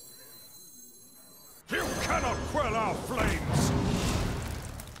 You cannot quell our flames!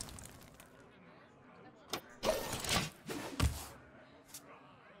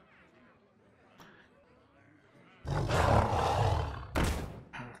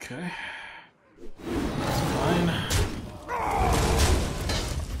 Okay. That's fine.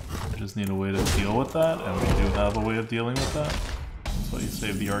 I just need a way to deal with that, and we do have a way of dealing with that. That's why you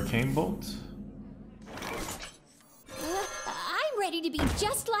save the Arcane Bolt. I'm ready to be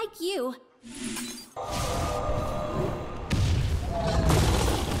just like you.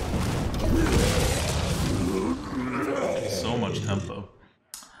 So much tempo.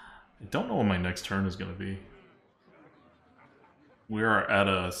 I don't know what my next turn is going to be. We are at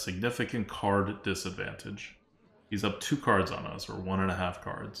a significant card disadvantage. He's up 2 cards on us, or 1.5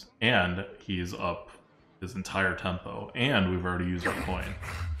 cards. And he's up his entire tempo. And we've already used our coin.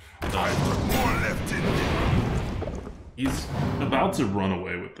 So he's about to run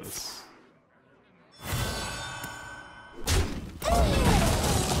away with this.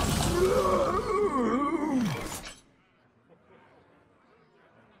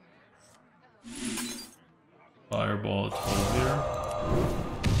 Fireball a Tovir.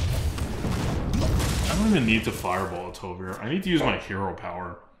 I don't even need to Fireball a Tovir. I need to use my hero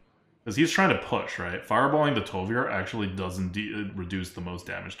power. Because he's trying to push, right? Fireballing the Tovir actually doesn't reduce the most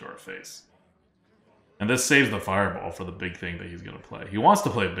damage to our face. And this saves the Fireball for the big thing that he's going to play. He wants to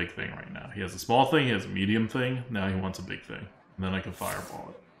play a big thing right now. He has a small thing, he has a medium thing, now he wants a big thing. And then I can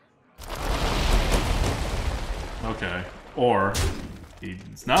Fireball it. Okay. Or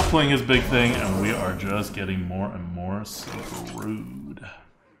he's not playing his big thing, and we are just getting more and more screwed.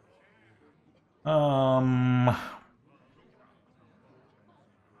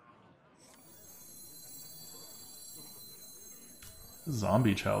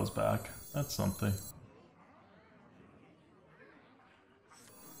 Zombie Chow's back. That's something.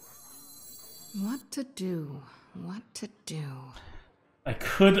 What to do? What to do? I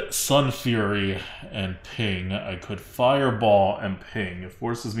could Sun Fury and ping. I could Fireball and ping. It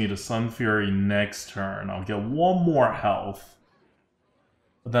forces me to Sun Fury next turn. I'll get 1 more health.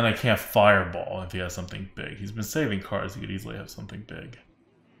 But then I can't Fireball if he has something big. He's been saving cards. He could easily have something big.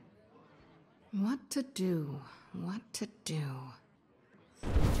 What to do? What to do?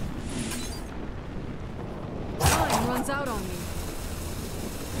 Time runs out on me.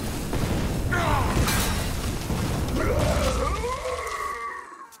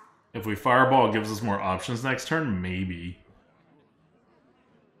 If we Fireball, it gives us more options next turn? Maybe.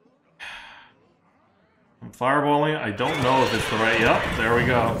 I'm Fireballing. I don't know if it's the right... Yep, there we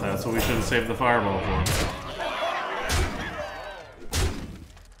go. That's what we should have saved the Fireball for.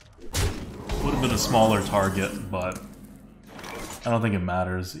 Would have been a smaller target, but I don't think it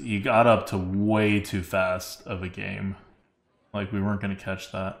matters. You got up to way too fast of a game. Like, we weren't going to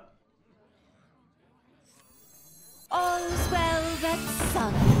catch that. All's well that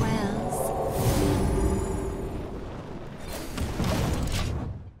sun dwells.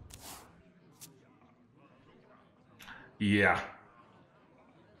 Yeah.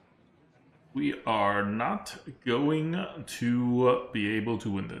 We are not going to be able to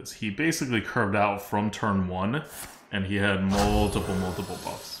win this. He basically curved out from turn 1, and he had multiple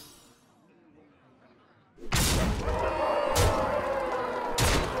buffs.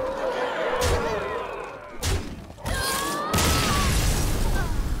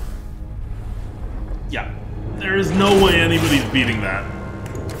 Yeah, there is no way anybody's beating that.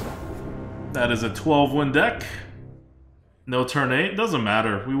 That is a 12-win deck. No turn 8, doesn't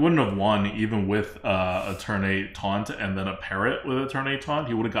matter. We wouldn't have won even with a turn 8 taunt and then a parrot with a turn 8 taunt.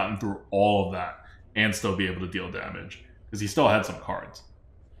 He would have gotten through all of that and still be able to deal damage. Because he still had some cards.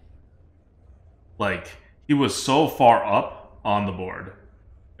 Like, he was so far up on the board.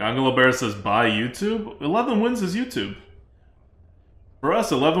 Gangala Bear says, bye YouTube. 11 wins is YouTube. For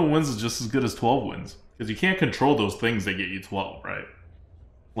us, 11 wins is just as good as 12 wins. Because you can't control those things that get you 12, right?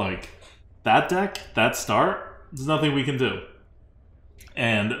 Like, that deck, that start, there's nothing we can do.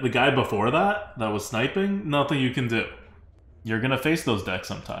 And the guy before that was sniping, nothing you can do. You're going to face those decks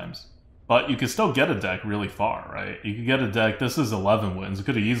sometimes. But you can still get a deck really far, right? You can get a deck, this is 11 wins. It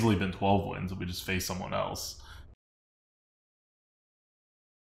could have easily been 12 wins if we just faced someone else.